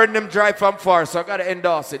York friend them drive from far, so I gotta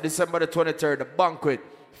endorse it. December the 23rd, the banquet,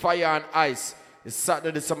 Fire and Ice. It's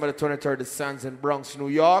Saturday, December the 23rd, the Sands in Bronx, New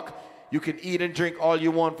York. You can eat and drink all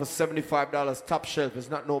you want for $75 top shelf. It's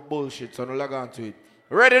not no bullshit, so don't log on to it.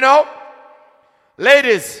 Ready now?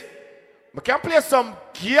 Ladies, I can play some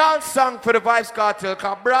girl song for the Vybz Kartel,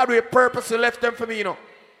 because Broadway purposely left them for me, you know.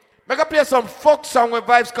 I can play some fuck song with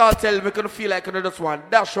Vybz Kartel, make you feel like you just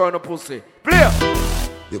want dash on a pussy. Play!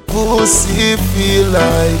 Your pussy feel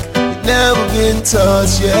like it never been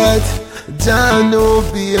touched yet. Don't know,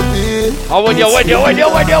 baby. When you? I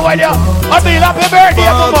mean, happy birthday,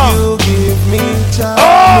 come on. You give me time.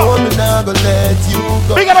 Oh, I'm not gonna let you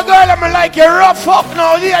go. We got a girl that me like you rough fuck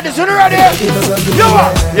now. Yeah, this one ready. You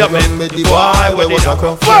remember the boy where was a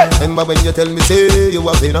crop. Remember when you tell me say you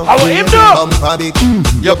have been on. I want him to.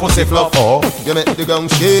 Your pussy flop off. You make the ground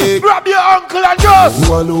shake. Grab your uncle and just.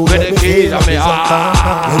 With the keys on me.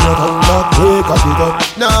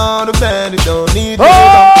 Now the band don't need to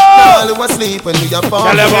all who asleep when we are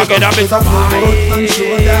falling. Tell them again, I'm Mr.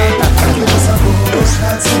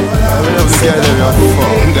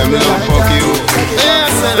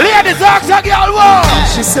 Ladies, ask a girl what?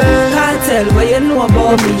 She said, Kartel, what you know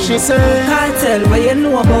about me? She said, Kartel, what you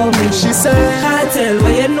know about me? She said, Kartel,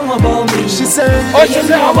 what you know about me? She said, oh, she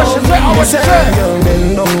said, how much she say, how much she say? You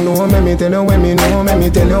bend down low, let me tell you when me know, let me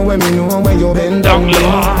tell you when me know when you bend down low.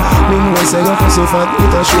 Me know say your pussy fat,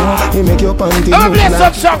 it a show. You make your panty I'm gonna play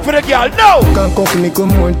some song for the girl, no! Can't cook me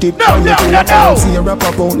come more tip. No. See a rap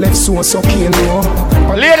about left so sucking low.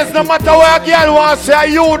 Ladies, no matter where a girl wants to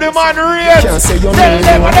say, you the man race. Can't say your tell name.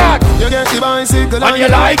 them that. You get the bicycle and you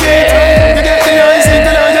like it. You get the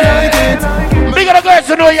bicycle and you like it. Big of the girls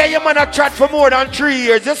to know yeah, your man a chat for more than 3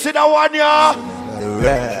 years. You see that one, yeah?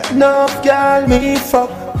 No girl me fuck,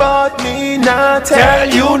 but me not tell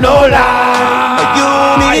you no lie.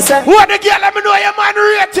 You me say, what the girl let me know your man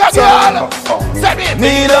rate your girl.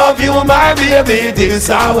 Me love you my baby, this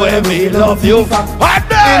how me love you. What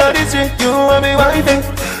the? You know the street, you and me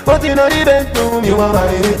wife, but you know the bedroom, you are my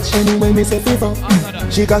bitch. Anyway me say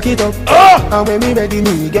FIFA, she cock it up, and when me ready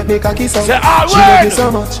me get me cocky so. She love me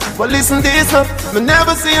so much, but listen this up, me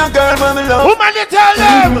never see a girl when me love. Woman you tell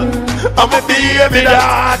them, I'm a baby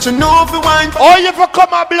that you know if you wine. Oh you for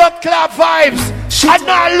come a blood club vibes, and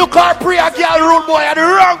now look our pre a girl rude boy at the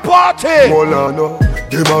wrong party. Hold on, no,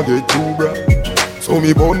 them a get too bright. So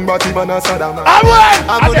me bone body man a Saddam.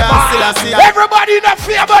 Everybody in the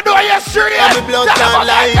favor do you straight. I'm a blood clot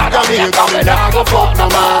like come go fuck no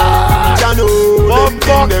man.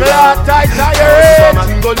 Bumbo clot tight tire.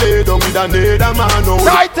 Man go lay down with another man.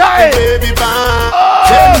 Tight tight. Baby man,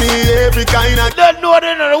 tell me every kind of. Don't know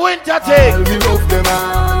them in the winter thing. I'll be love them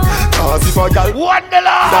man. Cause if a girl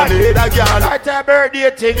Wonderland, tight a birthday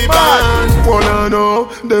thing man. Wanna know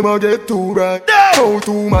them a get too bright. How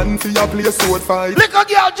two man for your place sword fight. Look a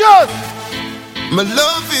girl just. Me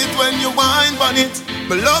love it when you whine on it.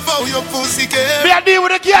 Me love how your pussy can. Me a deal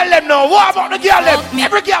with the girl them now. What about the girl them?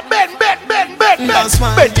 Every girl bend. Bend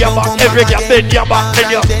your back. Every girl bend your back.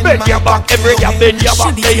 Bend your back. Every girl bend your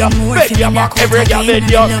back. Bend your back. Every girl bend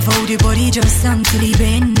your back. Love how the body just sang to the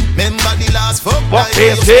bend. Remember the last fuck. What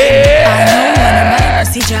is it?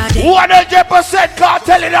 100%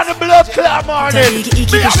 cartel in the blood club morning.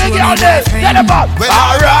 Me a big girl there. Tell them about.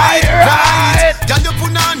 Alright. Can you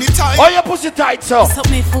put on it tight? Oh you pussy tight so. Suck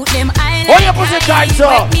me foot them island. Oh you pussy tight so.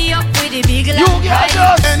 Wake me up with the big you get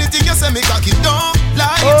us. Anything you say me cocky don't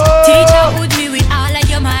like it. Teacher with me with all of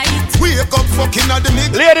your might. Wake up fucking at the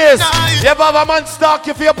mid. Ladies, you ever have a man stalk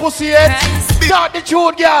you for your pussy yet? Start the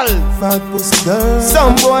tune, girl. Fat pussy girl.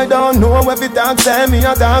 Some boy don't know every time say me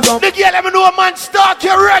a dog up. The girl let me know a man stalk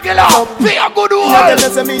you regular. Be a good one.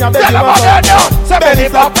 Tell me a belly man now. Say belly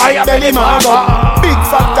pop, I am belly man. Big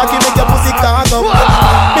fat cocky make your pussy cock up.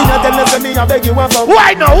 Me a tell me a beg you a fuck.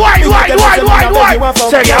 Why no? Why?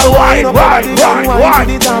 Say girl, why?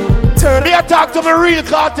 Me a talk to my real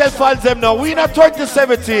cartel fans them now. We not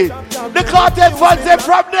 2017. The cartel fans them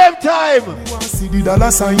from them time. See the dollar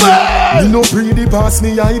sign. Me no pretty pass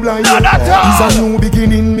me eye blind. It's a new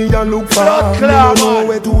beginning. Me a look for. Me no know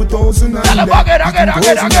where 2009.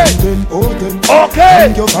 Okay.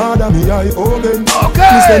 Thank your father me I open.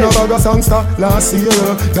 Okay. Me send a bag of songster last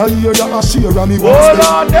year. That year that I share and me hold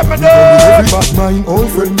on, them me every bad mind old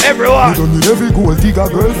friend. Everyone. Me done with every gold digger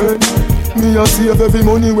girlfriend. Me a save every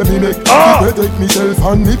money when me make. Me protect myself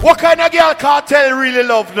and me. What kind of girl cartel really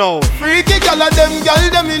love now? Freaky girl of them girl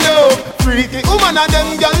them me know. Freaky woman of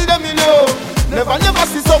them girl them me know. Never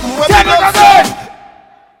see something when me love again.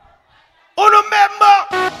 Remember.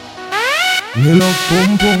 Me love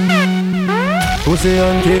pum pum. Pussy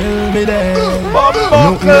until me dead.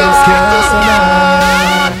 Nothing else can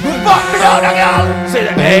survive. Fuck me down girl. Say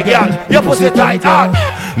that hey girl, your pussy tight on.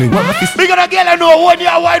 Me gonna get a know when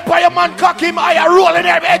you're white by a man cock him eye rolling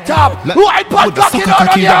every head top. White pan cocking out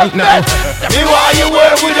of your head. Me why you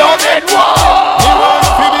work without head wall. Me want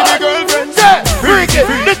to be the girlfriend. Freaky,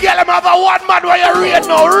 the girl him have a one man where you read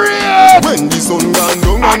no read. When the sun gone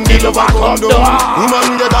down and the lover come down,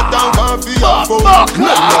 woman get that down coffee and phone. Now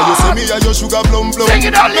you see me as your sugar plum plum. Sing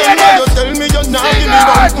it out, ladies. Now you tell me you're not in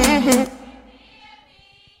me.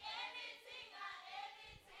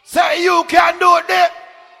 Say you can do it.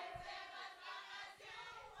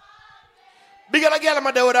 Big of a girl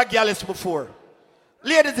I'm there with a gallus before.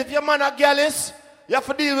 Ladies, if your man a gallus, you have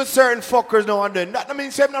to deal with certain fuckers now and then. That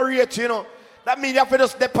means I'm not rate, you know. That means you have to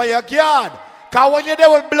just step on your guard. Cause when you're there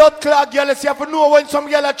with blood clot gallus, you have to know when some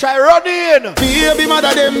girl try run in. Baby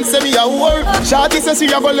mother them say me a whore. Shawty say she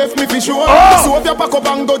have left me for sure. So if you pack up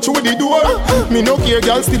and go through the door, me no care,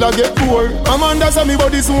 girl still a get poor. Amanda say me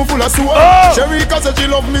body soon full of sore. Sherika say she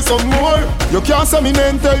love me some more. You can't say me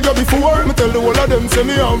name tell you before. Me tell the whole of them say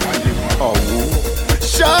me am.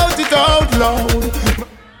 Shout it out loud.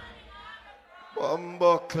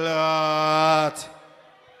 Bumbo clot.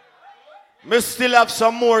 Me still have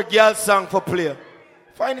some more girl song for play.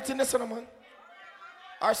 Find it in the son, man.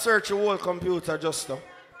 I search the whole computer just now.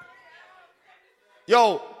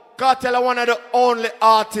 Yo, Kartel are one of the only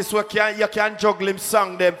artists where you can juggle him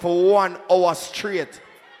song them for 1 hour straight.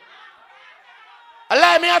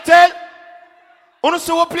 Allow me to tell. You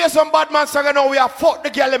see we play some bad man song and now we have fuck the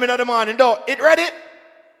girl in the morning. Though. It ready?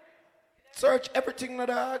 Search everything, my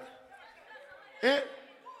dog. Eh?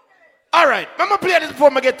 Alright, I'm gonna play this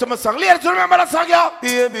before I get to my song. Ladies, remember that song, y'all?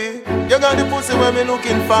 Baby, you got the pussy where me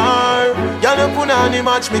looking for. You don't put on the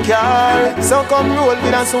match me car. So come roll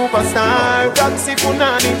with a superstar. Taxi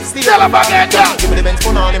punani, still tell him again, y'all. Give me the Benz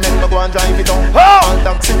punani, make me go and drive it on. All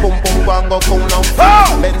taxi pum pum go and go cool now.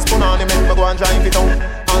 Benz punani, make me go and drive it on.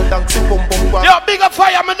 All taxi pum pum go. Yo, big up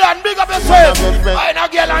fire, me done. Big up yourself. I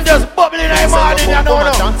know girl and just bubbling in the morning, you know.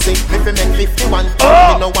 Taxi, if you make 51,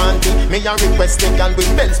 me no want it. Me a request it and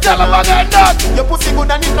with Benz punani. Your pussy good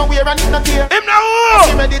and it no wear and it no tear. Him now.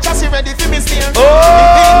 Just ready for me steer. It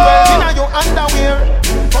ain't well in your underwear.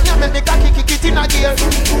 Come here make the cocky kick it in a gear.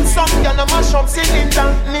 Some girl a mash up cylinder.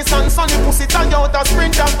 Nissan Sunny pussy Toyota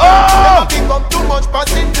Sprinter. Never pick up too much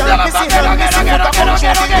passenger.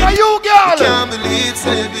 You girl. Can't believe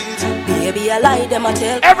say it. Baby I lie them a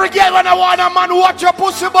tell. Every girl when I want a man watch your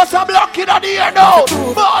pussy bust a block in the ear now.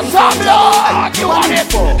 Bust a block. You want him?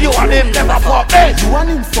 You want him never fuck me? You want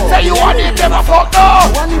him for? Say you want him never fuck no.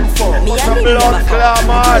 You want him for? Me and him never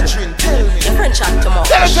fuck. Your friend chat tomorrow.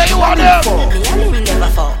 Tell us say you want him. Me and him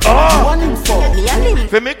never fuck. You want him for? Me and him.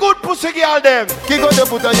 For me good pussy girl them. Kick out the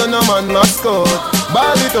put on your no man mascot.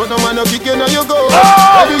 Ball it out no man no kick you now you go.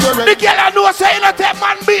 The girl I know say you not take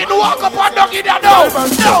man beat walk up and dog in there now.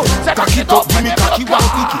 No. Cock it up, give me cocky one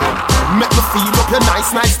picky. Make me feel up your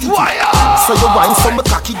nice sticky. So you wine so my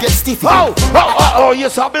cocky get stiffy. Oh, you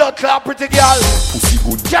saw blood clot pretty girl. Pussy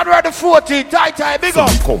good. January the 14th, tight, big up.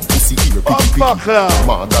 Come pussy here, picky.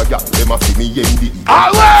 Mother girl, them a fi me yendi.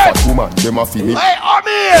 Alright. Fat woman, them a fi me. Hey,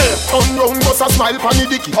 Omil. Unround bust a smile pon the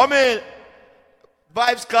dicky. Omil.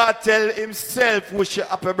 Vybz Kartel himself wish you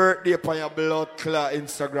happy birthday upon your blood clot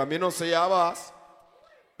Instagram. You know say your boss.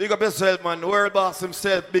 Big up yourself, man. World boss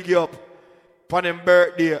himself, big you up upon him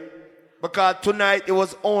birthday. Because tonight it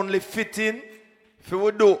was only fitting if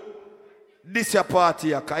we do this your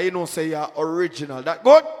party, because you know say you're original. That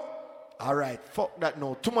good? Alright, fuck that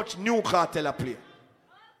now. Too much new Kartel a play.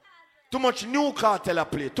 Too much new Kartel a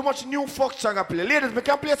play. Too much new folk song a play. Ladies, we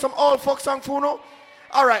can play some old folk song for you now?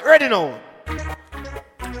 Alright, ready now?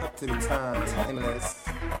 Up to the time, timeless.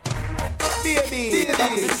 Baby,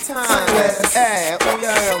 timeless. Hey,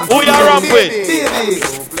 who you ramp with?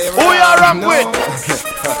 Who you ramp with?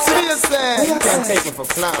 Seriously, you can't take it for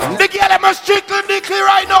clown. The girl am a strictly dickly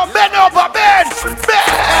right now. Bend over, bend.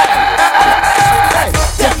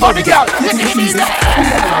 Step for the girl.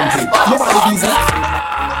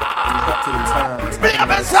 Bring up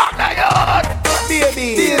and sock like that.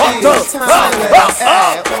 Baby,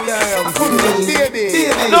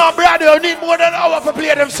 no, brother, you need more than an hour to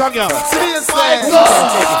play them song. Seriously, my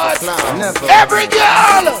God. Every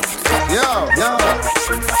girl.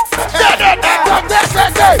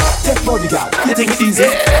 Take body girl, you take it easy. You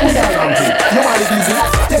want it easy.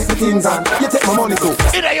 Take the things on, you take my money too.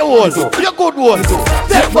 In your wall, you're good one.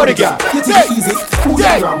 Take body girl, you take it easy. Who you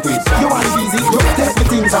around with? You want it easy. You take the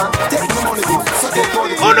things on, take my money too. So take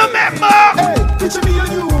body girl. Remember? Hey, picture me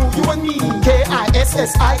and you and me.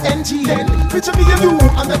 K-I-S-S-I-N-G. Then picture me and you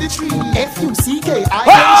under the tree. F-U-C-K-I-N-G.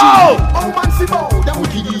 Oh man, Fibo, that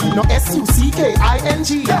would be no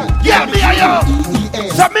S-U-C-K-I-N-g. Yeah, me and you.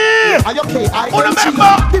 Samir. Are you K-I-N-G?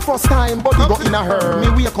 The first time, but you got in a hurry.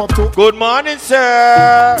 Me wake up to. Good morning,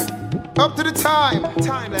 sir. Up to the time.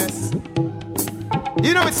 Timeless.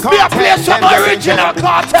 You know it's Kartel. Me a play some original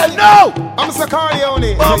Kartel, no. I'm Sir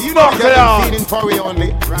Corleone. Oh, you know you're feeling for me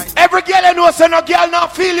only. Right. Every girl I know say no girl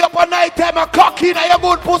not feel you up at night time a cocky in your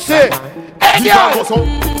good pussy. Hey girl.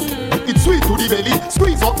 It's sweet to the belly.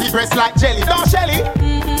 Squeeze up the breast like jelly. No Shelly.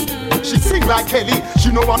 She sing like Kelly.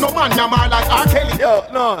 She know no man no more like R. Kelly. Yo,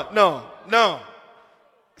 no.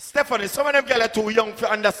 Stephanie, some of them girls are too young to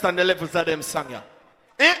understand the levels of them song.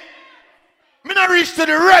 Eh? Me not reach to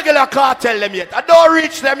the regular Kartel them yet. I don't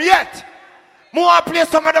reach them yet. More play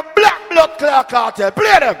some of the black blood clot Kartel.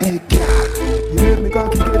 Play them. Hey, you make me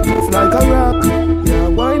cocky get tough like a rock. Yeah,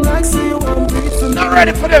 why not see you on beats and not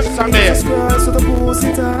ready for them song there.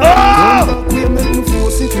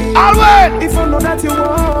 Always. If I know that you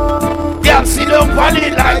want. Girl, see them on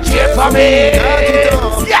it like cheer for me.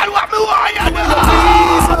 Girl, what me want you do?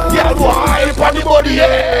 Girl, why on the body?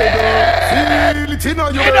 Feel it in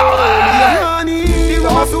your honey. You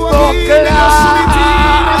want to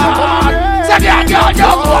say that girl, you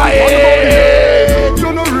quiet. You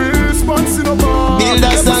no response in a bar. Build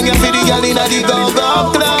the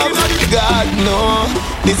go-go club. God no,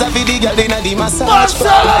 this a for the girl inna the massage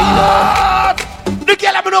parlor. The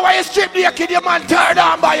girl I know why you strip naked, your man tear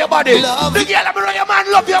down by your body. The girl I know your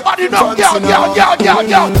man love your body. No, girl.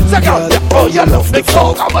 Say girl, oh you love the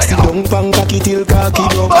coke. Sit down pan cocky till cocky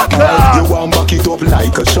up. You want back it up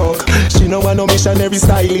like a truck. She no want no missionary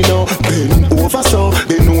style, you know. Bend over so,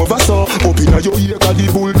 up inna your ear 'cause the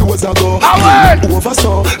bulldozer go. Bend over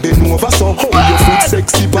so, hold your foot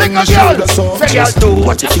sexy on your shoulder so. Just do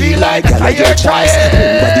what you feel like, girl, your choice.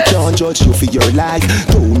 Nobody can judge you for your life.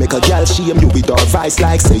 Don't make a girl shame you with her vice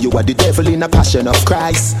like say you are the devil in a passion of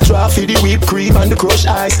Christ. Try for the whipped cream and the crushed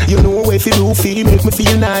ice. You know if you do feel make me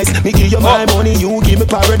feel nice. Me give you my money, you give me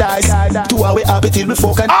paradise. 2 hours happy till we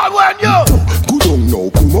fuck and I want you. Good on now,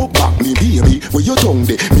 come up back me baby. Where you tongue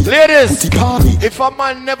there? Ladies, if a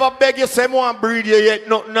man never beg you say want breed you yet,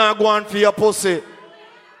 nothing not go on for your pussy.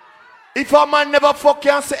 If a man never fuck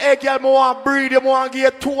you and say hey girl, I want breed you, I want give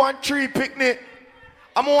you 2 and 3 picnic.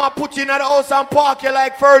 I'm gonna put you in the house and park you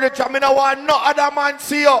like furniture. I don't want no other man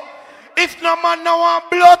see you. If no man no want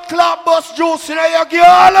blood clot bust juice in your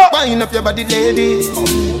girl. Wind up your body, lady.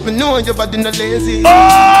 Me know your body no lazy.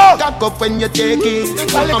 Cock up when you take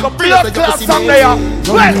it. I'm blood clot song there.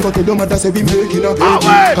 When go to the mother say we making a baby.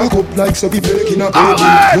 Cock up like so we making a baby.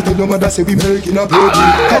 Go to the mother say we making a baby.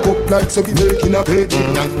 Cock up like so we making a baby.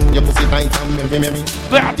 Your pussy tight and me.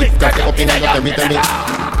 Got it up in your territory.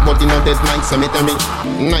 But you know there's nights so me tell me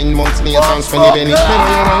 9 months later transfer the penny.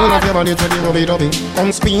 Wind up your body to the rubby.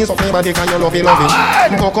 Come squeeze up your body 'cause you love it.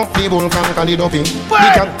 Cock up the bull can call it duffy. The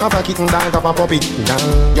cat have a kitten dog have a puppy.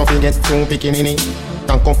 You forget to picking in it.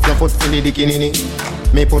 Can't cuff your foot in the bikini.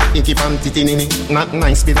 Me put icky panty in it. Not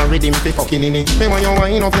nice with a rhythm fi fucking in it. Me want you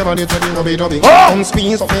wind up your body to the rubby. Come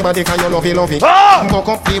squeeze up your body 'cause you love it. Cock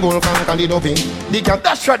up the bull can call it duffy. The cat.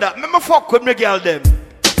 That's right. That. Me fuck with me girl them.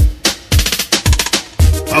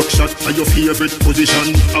 Backshot are your favorite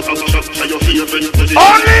position. Backshot are your favorite position.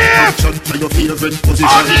 Backshot are your favorite position.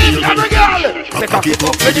 Cock it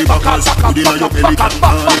up, ready backers. Put it on your belly, can it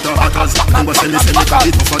a hackers. Number send me it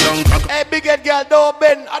tougher than crack. Hey, big head girl, don't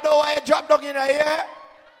bend. I don't want you drop down in here.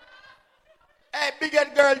 Hey, big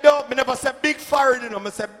head girl, don't. Me never say big forehead, you know.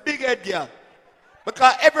 Me say big head girl.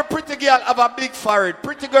 Because every pretty girl have a big forehead.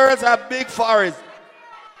 Pretty girls have big foreheads.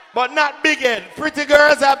 But not big head. Pretty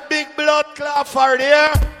girls have big blood clot forehead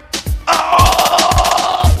here.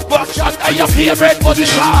 Backshot are your favorite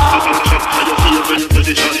position. Backshot are your favorite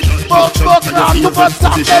position. Backshot too much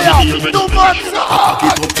sock there. Too much sock. Cock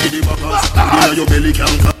it up to the backers. Put it on your belly,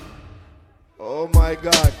 can crack. Oh my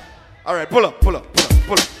God. All right, pull up.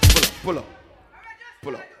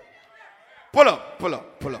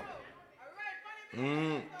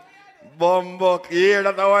 Bumbuk, you hear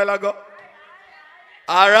that a while ago?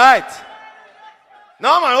 All right.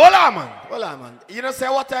 No, man, hold on, man. You know, say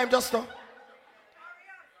what time just now?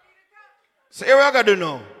 So here we are going to do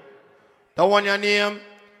now. The one your name,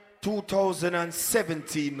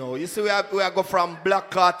 2017 now. You see, we are go from Black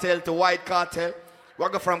Cartel to White Cartel. We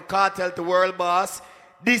go from Cartel to World Boss.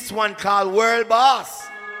 This one called World Boss.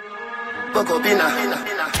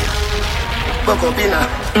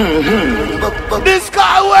 This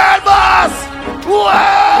called World Boss.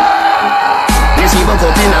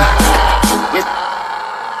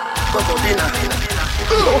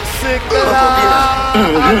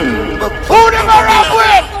 Who them a rap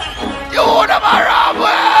with? You them a rap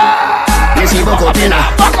with? We see Bokopina.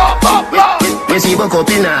 We see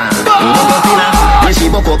Bokopina. We see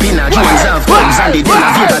Bokopina. Jones of Tubbs and the Della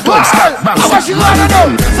Vita Tubbs. Banks. What you gonna do?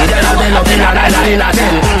 The Della Vita Bokopina.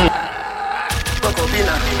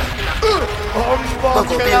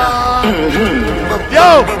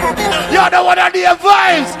 Yo, you're the one of the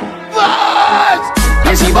vibes.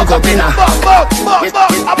 We see Bokopina.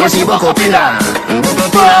 We see Bokopina.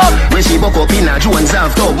 We see Bokopina. Jones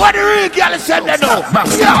of Tubbs. What the real girl said they know?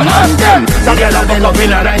 Banks. The Della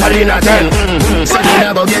Bokopina. Right Arena 10. So they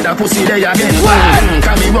never get a pussy there again.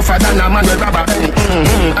 Can be rougher than a man with rubber pen.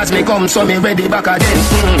 As me come, so me ready back again.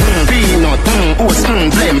 Peanut, oats,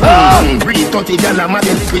 flame. Breathe 30 gala, man,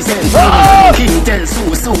 represent. King tell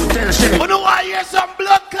Sue tell Shay. You know why you hear some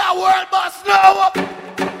blood clot World Boss now?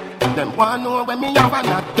 Them want know when me have a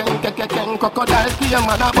knot. Ken crocodile kill a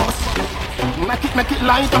man a bus. Make it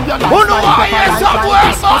light up your life. You know why you hear some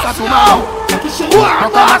World Boss now?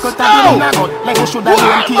 World Boss now. Like you should have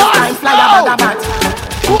been killed time fly out of the bat.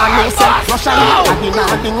 And they say Russia and the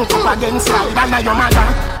nothing up against slide and your mother.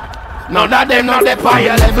 None of them not the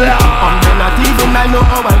fire level. And they not even I know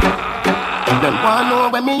how I get. Them want know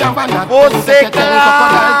when me have a knot. Ken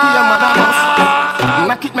crocodile kill a man a bus.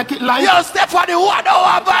 Make Rock it, make it light. Yo, Stephanie, 1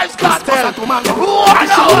 hour vibes cartel. 1 hour.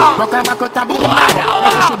 Rock a cut a boom. 1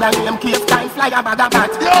 hour. Should I name cave time fly a bag of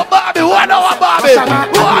bat? Yo, Bobby, 1 hour, Bobby.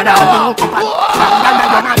 1 hour.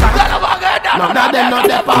 None of them not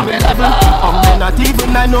there for me level. Not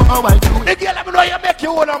even I know how I do. The girl, let me know you make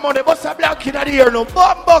your own money, but some black kid in the ear, no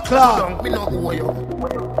bumbo club.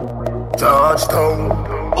 Touchdown.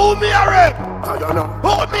 Who me a rep? I don't know.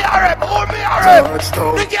 Who me a rep? Who me a rep?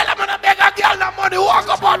 Touchdown. The girl, I'm gonna make a girl no money, walk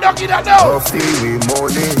up on the kid and now. Free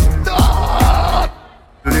money.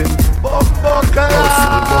 Bumbo club.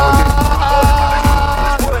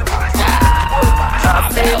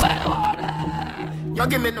 You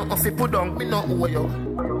give me no coffee, put down, me no owe you.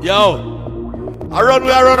 Yo, I run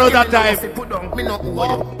out that time. Me no owe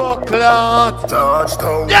you. Bumbo club.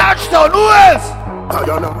 Touchdown. Touchdown, who else? I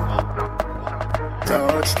don't know.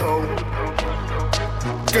 Touchdown.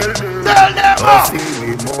 Tell them.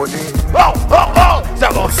 Free money. Oh. So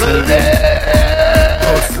hustle them.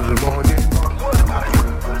 Hustle money.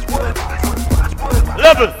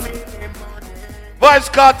 Level. Vybz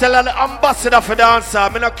Kartel and the ambassador for dancer. I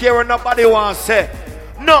don't care what nobody wants to say.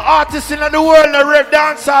 No artist in the world no rap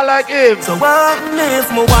dancer like him. So what if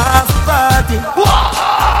my wife party? What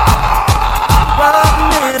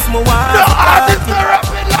if my wife no artist no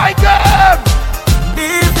rapping like him.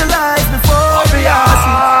 Live the life before the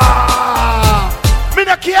me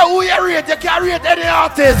no care who you rate. You can't rate any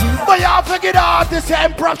artist. But you have to get the artist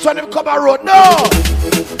and props when him come a road. No.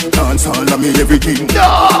 Dance all of me everything.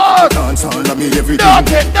 No. Dance all of me everything. Not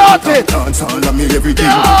it. Dance all of me everything.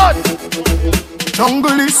 No.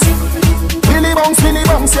 Jungle is Billy bounce,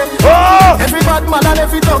 yeah. Oh. Every bad man and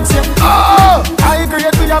every dog, yeah. Oh. I agree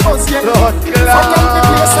with your boss, yeah.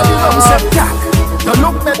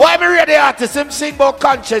 Lord, why me read the artist? Him sing about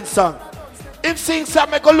conscience song. Him sing some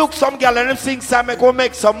make go look some girl and him sing some make go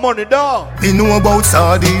make some money, dog. Me know about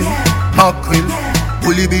sardine, mackerel,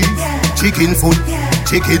 bully beef, chicken foot,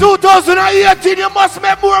 chicken. 2018 you must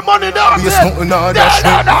make more money, dog. Yes, no.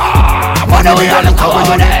 Money we all look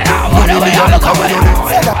over there. Money we all look over there.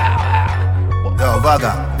 Yo,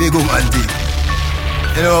 Vaga, big woman big.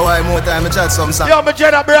 You know why more time I chat some song? Yo, me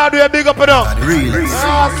Jenna Broadway, big up enough. Really? You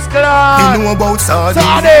know about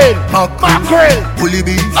sardine, mackerel, bully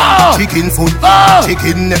beef, chicken foot,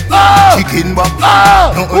 chicken neck, chicken back.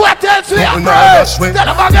 What else we have, bro? Tell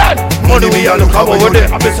them again. Money we all look over there.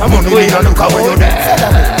 Money we all look over there.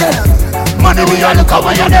 Money we all look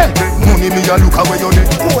over there. Money me a look away on it.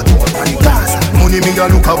 Money me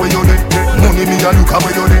a look away on it. Money me a look away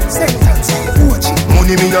on it.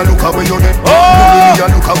 Money me a look away on it. Money me a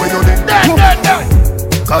look away on it.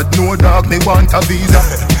 God no dog me want a visa.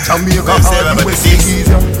 Jamaica hard the West Indies.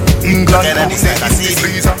 England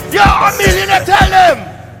freezer. Yo, a millionaire, tell them.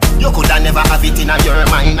 You coulda never have it in your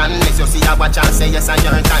mind unless you see a watch and say yes at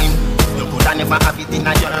your time. You coulda never have it in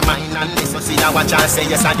your mind unless you see a watch and say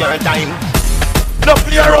yes at your time. No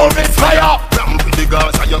play around with fire. Ramp with the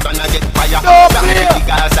girls or you're gonna get fire. No Ramp play. with the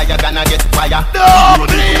girls or you're gonna get fire. No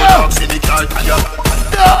play. No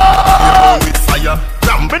with fire.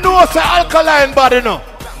 Me know say alkaline body no.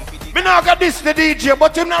 Me not got this the DJ,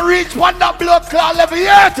 but him not reach one that blood clot level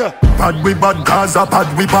yet. Bad we bad Gaza,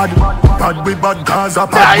 bad we bad. Bad we bad Gaza,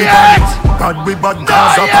 bad we bad. Bad we bad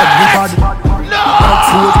Gaza, bad we bad. No,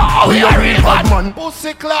 we are real bad man.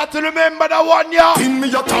 Pussy clot to remember that one, yeah. In me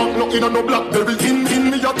a talk, no in a no blackberry. In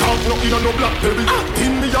me a talk, no in a no blackberry.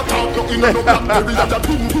 In me a talk, no in a no blackberry. That a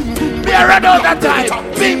boom boom boom. Me a run out that time.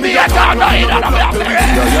 Big me a talk, no in a no blackberry.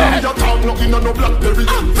 In me a talk, no in a no blackberry.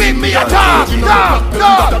 Big me a talk, no.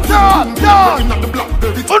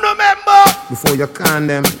 Who remember? Before you can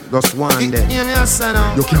them, just one them. Hear me a say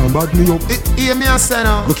now. You can't bad me up. Hear me a say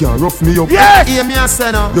now. You can't rough me up. Yes. Hear me a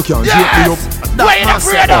say now. You can't joke me up. Why you not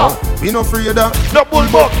afraid of? We not afraid of. No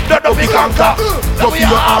bullbuck, no big conquer. Go for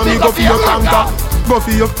your army, go for your conquer. Go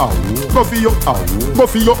for your go for your go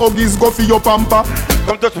for your huggies, go for your pamper.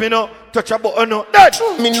 Come touch me now, touch a button now. Dead.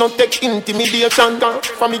 Me no take intimidation.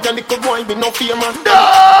 From me a little boy, me no fear man. No.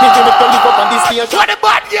 Me give me to live up on this station. What the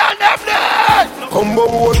bad girl them dead? Come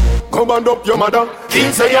board, come and up your mother.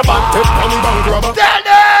 Things say you bad, take money bank robber. Tell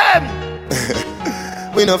them.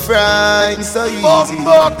 We no frightened so easy.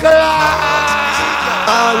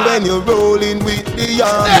 And when you're rolling with the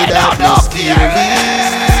army that no scare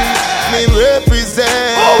me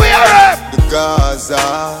represent we are the Gaza.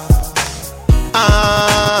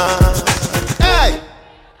 Hey!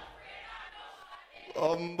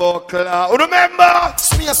 Remember?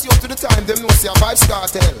 Smears you up to the time, them know see a Vybz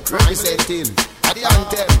Kartel representing. Not the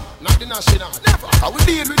anthem, not the national. Never. I will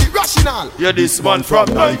deal with the rational. You're this man from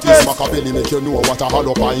 90s. Machiavelli make you know what a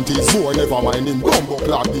hollow pint is. More never mind him, bumbo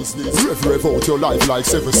clock business. Rev out your life like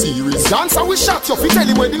 7 series. Dancer we shot you, fi tell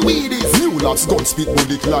him where the weed is. New lads gun spit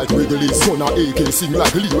bullet like Wrigley's. Gunna AK sing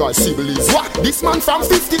like Leroy Sibbles. What? This man from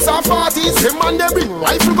 50s or 40s. Them man they bring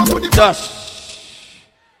rifle go to the dash.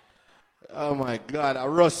 Oh my God, I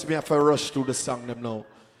rush me if I rush through the song them now.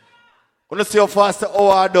 Wanna see how fast the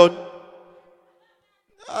hour done?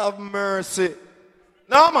 Have mercy.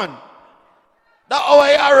 No man. That hour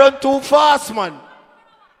I run too fast, man.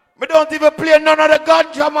 We don't even play none of the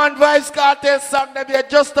Ganja Man Vybz Kartel song them here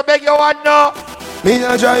just to beg you one now. Me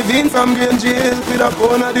a drive in from Green Jail with a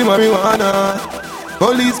phone of the marijuana.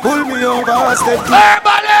 Police pull me over, step to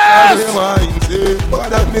Herbalist! What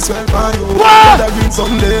that me smell for you? What? That green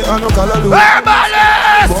someday I no color do.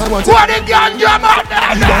 Herbalist! What the Ganja Man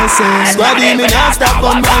there? Squaddy me not stop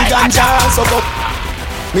on my ganja. So go.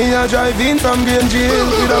 Me a drive in from Green Jail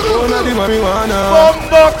with a phone of the marijuana.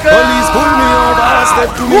 Police pull me over, step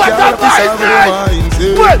to me car,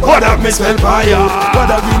 what that me smell for you? What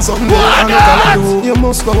that green someday I no color do. You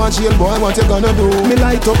must go and jail, boy, what you gonna do? Me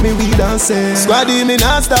light up me weed and say Squaddy me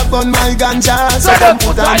not stop on my ganja. So come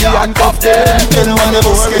put on the handcuff them. You know what the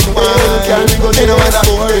boring wine. You know what the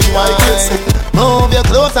boring wine. Move your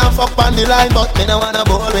clothes and fuck on the line, but me no want a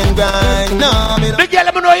boring grind. No, me no. Big girl,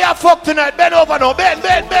 let me know you fuck tonight. Bend over now.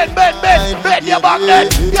 Bend your back then.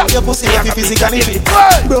 Yeah, your pussy if you physically fit.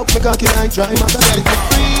 Broke me cocky like dry, man, set me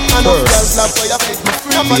free. And no girl slap for your face, me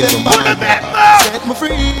free. Enough of them back, set me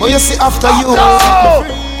free. But you see after you, set me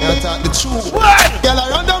free. You talk the truth. Girl, I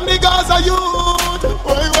run down the Gaza youth.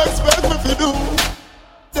 What you expect me to do?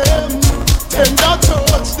 Them not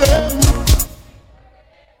touch them.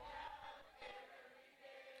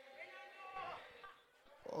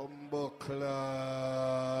 Bucklet.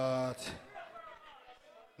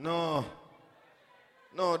 No,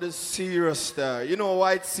 this is serious there. You know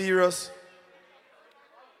why it's serious?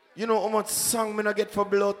 You know how much song me not get for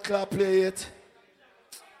blood clot play it?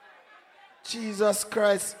 Jesus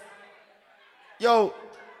Christ. Yo,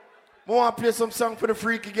 I want to play some song for the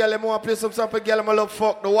freaky girl. I want to play some song for the girl I love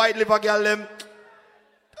fuck. The white liver girl them.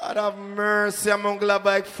 God have mercy, I'm gonna have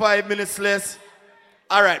like 5 minutes less.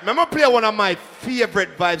 Alright, I'm going to play one of my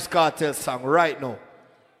favorite Vybz Kartel songs right now.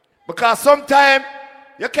 Because sometimes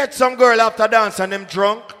you catch some girl after dance and them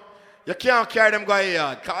drunk, you can't carry them go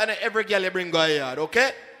yard. Because every girl you bring go yard,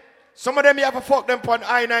 okay? Some of them you have to fuck them on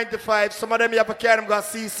I-95. Some of them you have to carry them go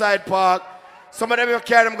Seaside Park. Some of them you have to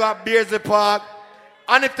carry them go Bridgeport Park.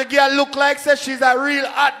 And if the girl look like say she's a real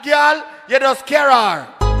hot girl, you just carry her.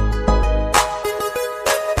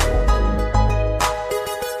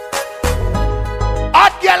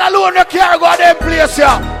 Hot girl alone, you can't go to them place here.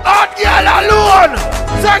 Hot girl alone.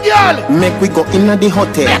 Say girl. Make we go in the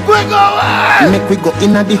hotel. Make we go Make we go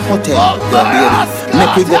in the hotel.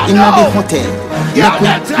 Make we go in the hotel.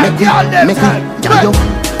 Make we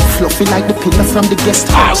fluffy like the pillar from the guest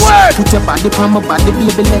house. Put your body on my body,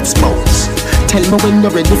 baby, let's bounce. Tell me when you're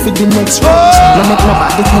ready for the next round. No make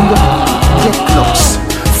nobody tell you get close.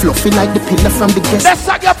 Fluffy like the pillar from the guest. Let's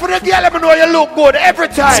sing for the girl, let me know you look good every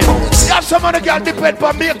time. You have some other girl depend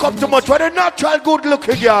on makeup too much, but a natural good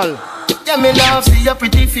looking girl. Yeah, me love see your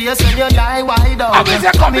pretty face when you lie wide out. I mean,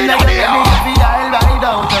 come in on here. Every aisle ride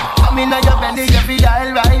out. Come in on your belly, every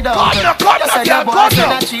aisle ride out. You said your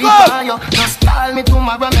boyfriend a cheat on you. Just call me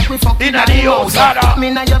tomorrow, make we fuck in the house. Come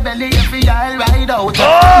in on your belly, every aisle ride out.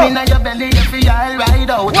 Come in on your belly, every aisle ride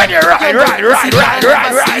out. When you ride.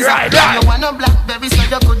 You want a blackberry so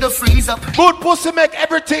you could freeze up. Good pussy make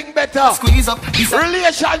everything better. Squeeze up.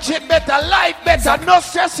 Relationship better, life better. No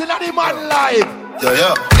stress in any man life.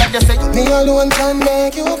 Yeah. Me alone can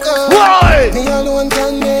make you cry. Why? Me alone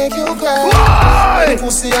can make you cry. Why? The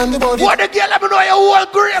pussy and the body. What the girl let me know you all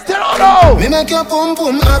great, you know? Me make your pum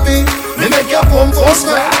pum happy. Me make your pum pum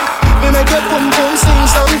smile. Me make your pum pum sing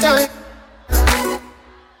sometime.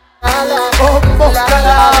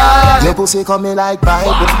 Your pussy coming like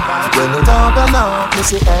Bible. When you open up, you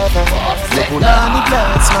see heaven. You pull on the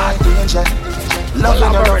glass, my angel.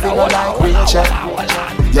 Loving you like Rachel.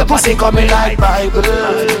 Your pussy coming like Bible.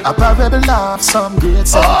 A parable of some great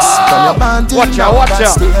sense. From your band watch out.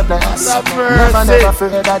 Stay blessed. Never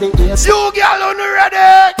afraid of the ace. You girl on the ready.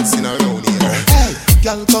 Hey,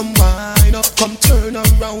 girl come wind up. Come turn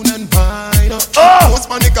around and wind wine up. Post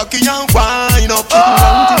my cocky and wine up.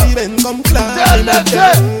 Down till the bend come climb up.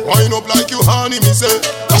 Wine up like you honey, me say.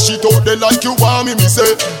 Dash it out there like you want me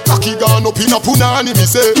say. Cocky gone up in a punani, me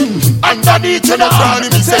say. Underneath you no cranny,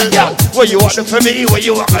 me say. What you want them for me? What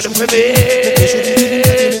you want them for me?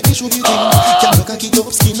 Can you cocky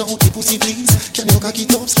top skin out the pussy please? Can you cocky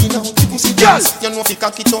top skin out the pussy please? You know if you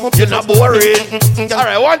cocky top. You're not boring.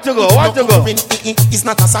 Alright, one to go. It's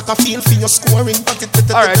not a soccer field for your scoring.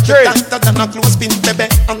 Alright, trade. Tighter than a clothespin, baby.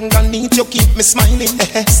 Underneath you keep me smiling.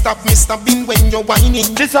 Stop me stopping when you're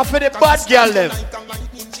whining. This is for the bad girl them.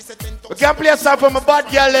 We can play a song for my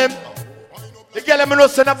bad girl them. The girl them know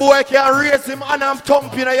send a boy can raise him and I'm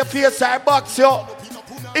thumping on your face I box you.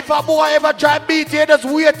 If a boy ever try beat you, just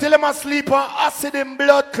wait till him asleep and acid him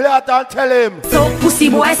blood clot and tell him. So pussy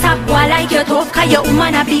boy stop boy like you tough, cause your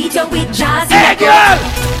woman a beat you with jazz. Hey girl,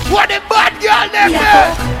 what the bad girl them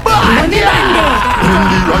there? Bad girl. In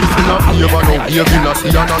the rifle of never no here in a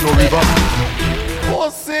sea and no river.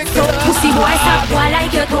 Pussy so pussy boy stop boy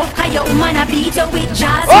like you tough, cause your woman a beat you with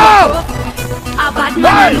jazz. A bad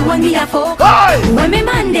man alone me a fuck. When me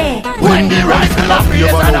man there. When the rifle of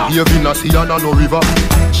never no here in a sea and no river.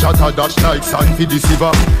 Shatter dash like sand for the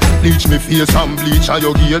silver. Bleach me face and bleach on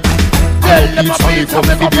your gate. Bleach on me come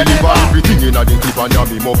to deliver. Everything in a the clip and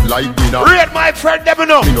me up like dinner. Read my friend them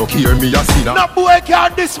know. Me no care me a sinner. No boy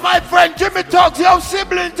can't diss my friend Jimmy talk to your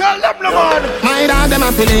sibling. Tell them no man. My dog them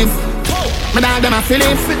a Philip. My dog them a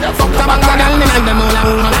Philip. Fuck the bang down the night them all a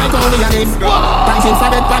woman like how we a live. Dancing for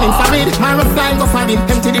bed pan infrared. My rough line go for it.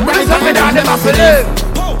 Empty the bright. My dog them a Philip.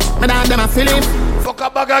 My dog them a Philip. Fuck a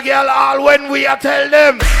bag of girl all when we a tell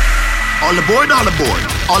them. All aboard, all aboard.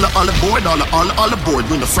 All aboard, all aboard.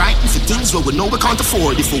 We're not frightened for things where we know we can't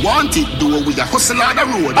afford. If we want it, do it, we got hustle on the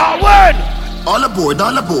road. All aboard,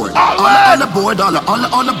 all aboard. All aboard, all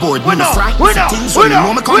aboard. We're not frightened for things where we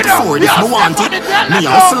know we can't afford. If we want it, we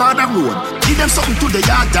hustle on the road. Give them something to the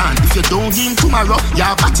yard done. If you don't give tomorrow, you're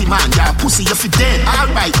a batty man, you're a pussy, if you dead.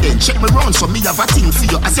 Alright then, check me round so me have a thing for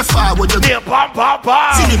you. As you forward, you see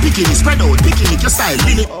me picking it, spread out, picking it, your style,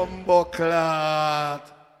 Lily. Bumbleclad.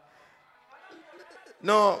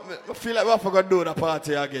 No, I feel like we're going to do the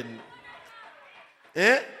party again.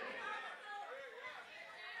 Eh?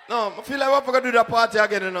 No, I feel like we're going to do the party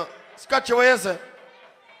again, you know. Scratch what you say.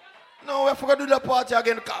 No, we're going to do the party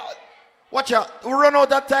again. Watch out. We run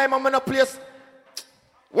out of time. I'm in a place.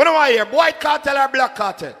 What do I hear? White cartel or black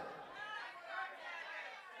cartel?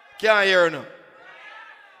 Can't hear no.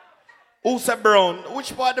 Who said brown?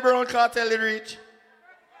 Which part of the brown cartel did reach?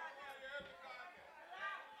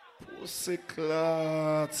 Pussy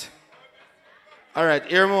clot. Alright,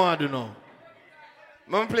 here me want to do now.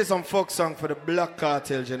 I'm going to play some folk song for the black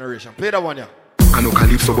cartel generation. Play that one, yeah. I know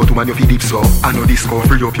calypso, but man you feel deep so. I know disco,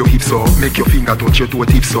 free up your hips so. Make your finger touch your toe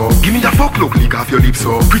tips so. Give me a fuck look, lick off your lips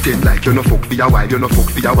so. Pretend like you no fuck for your while, you no fuck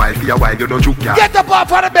for your while, you no juke ya. Get up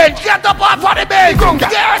off of the bench, get up off of the bench.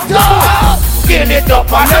 Get up! Get it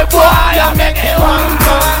up on the boy and make it one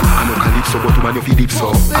time. I know calypso, but man you feel deep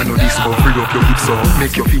so. I know disco, free up your hips so.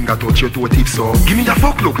 Make your finger touch your toe tips so. Give me a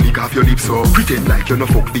fuck look, lick off your lips so. Pretend like you no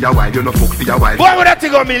fuck for your while, you no fuck for your while. Go on with that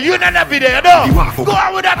thing on me, you not be there, no. Go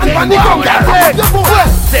on with that thing, go on with that thing.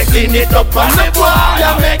 Taking it up on the boy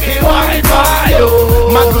and make it wine for you.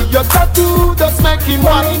 Man, do your tattoo, just make it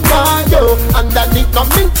wine for you. And that it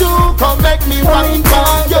coming to come make me wine for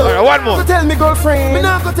you. Alright, one more. So tell me girlfriend, me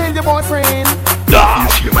not go tell your boyfriend.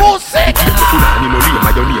 Pussy!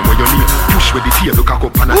 Push with the tail, cock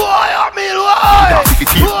up and why, I mean, why?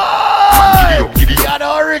 You're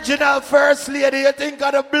the original first lady. You think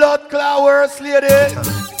of the blood clot worst lady?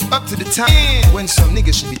 Up to the time when some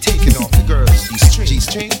niggas should be taking off the girls.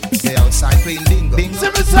 G-string, they outside playing bingo.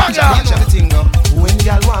 When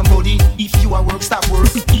y'all want body, if you are work, stop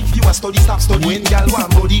work. If you are study, stop study. When y'all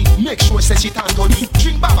want body, make sure say shit and body.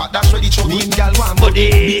 Drink baba, that's ready to when y'all want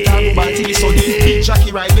body. Beat up bad till it's sunny. Big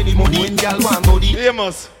Jackie ride ready money. When y'all want body.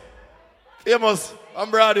 Famous, I'm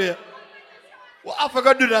Broadway. Well, I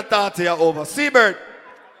forgot to do that party over. Seabird.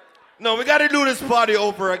 No, we gotta do this party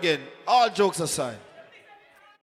over again. All jokes aside.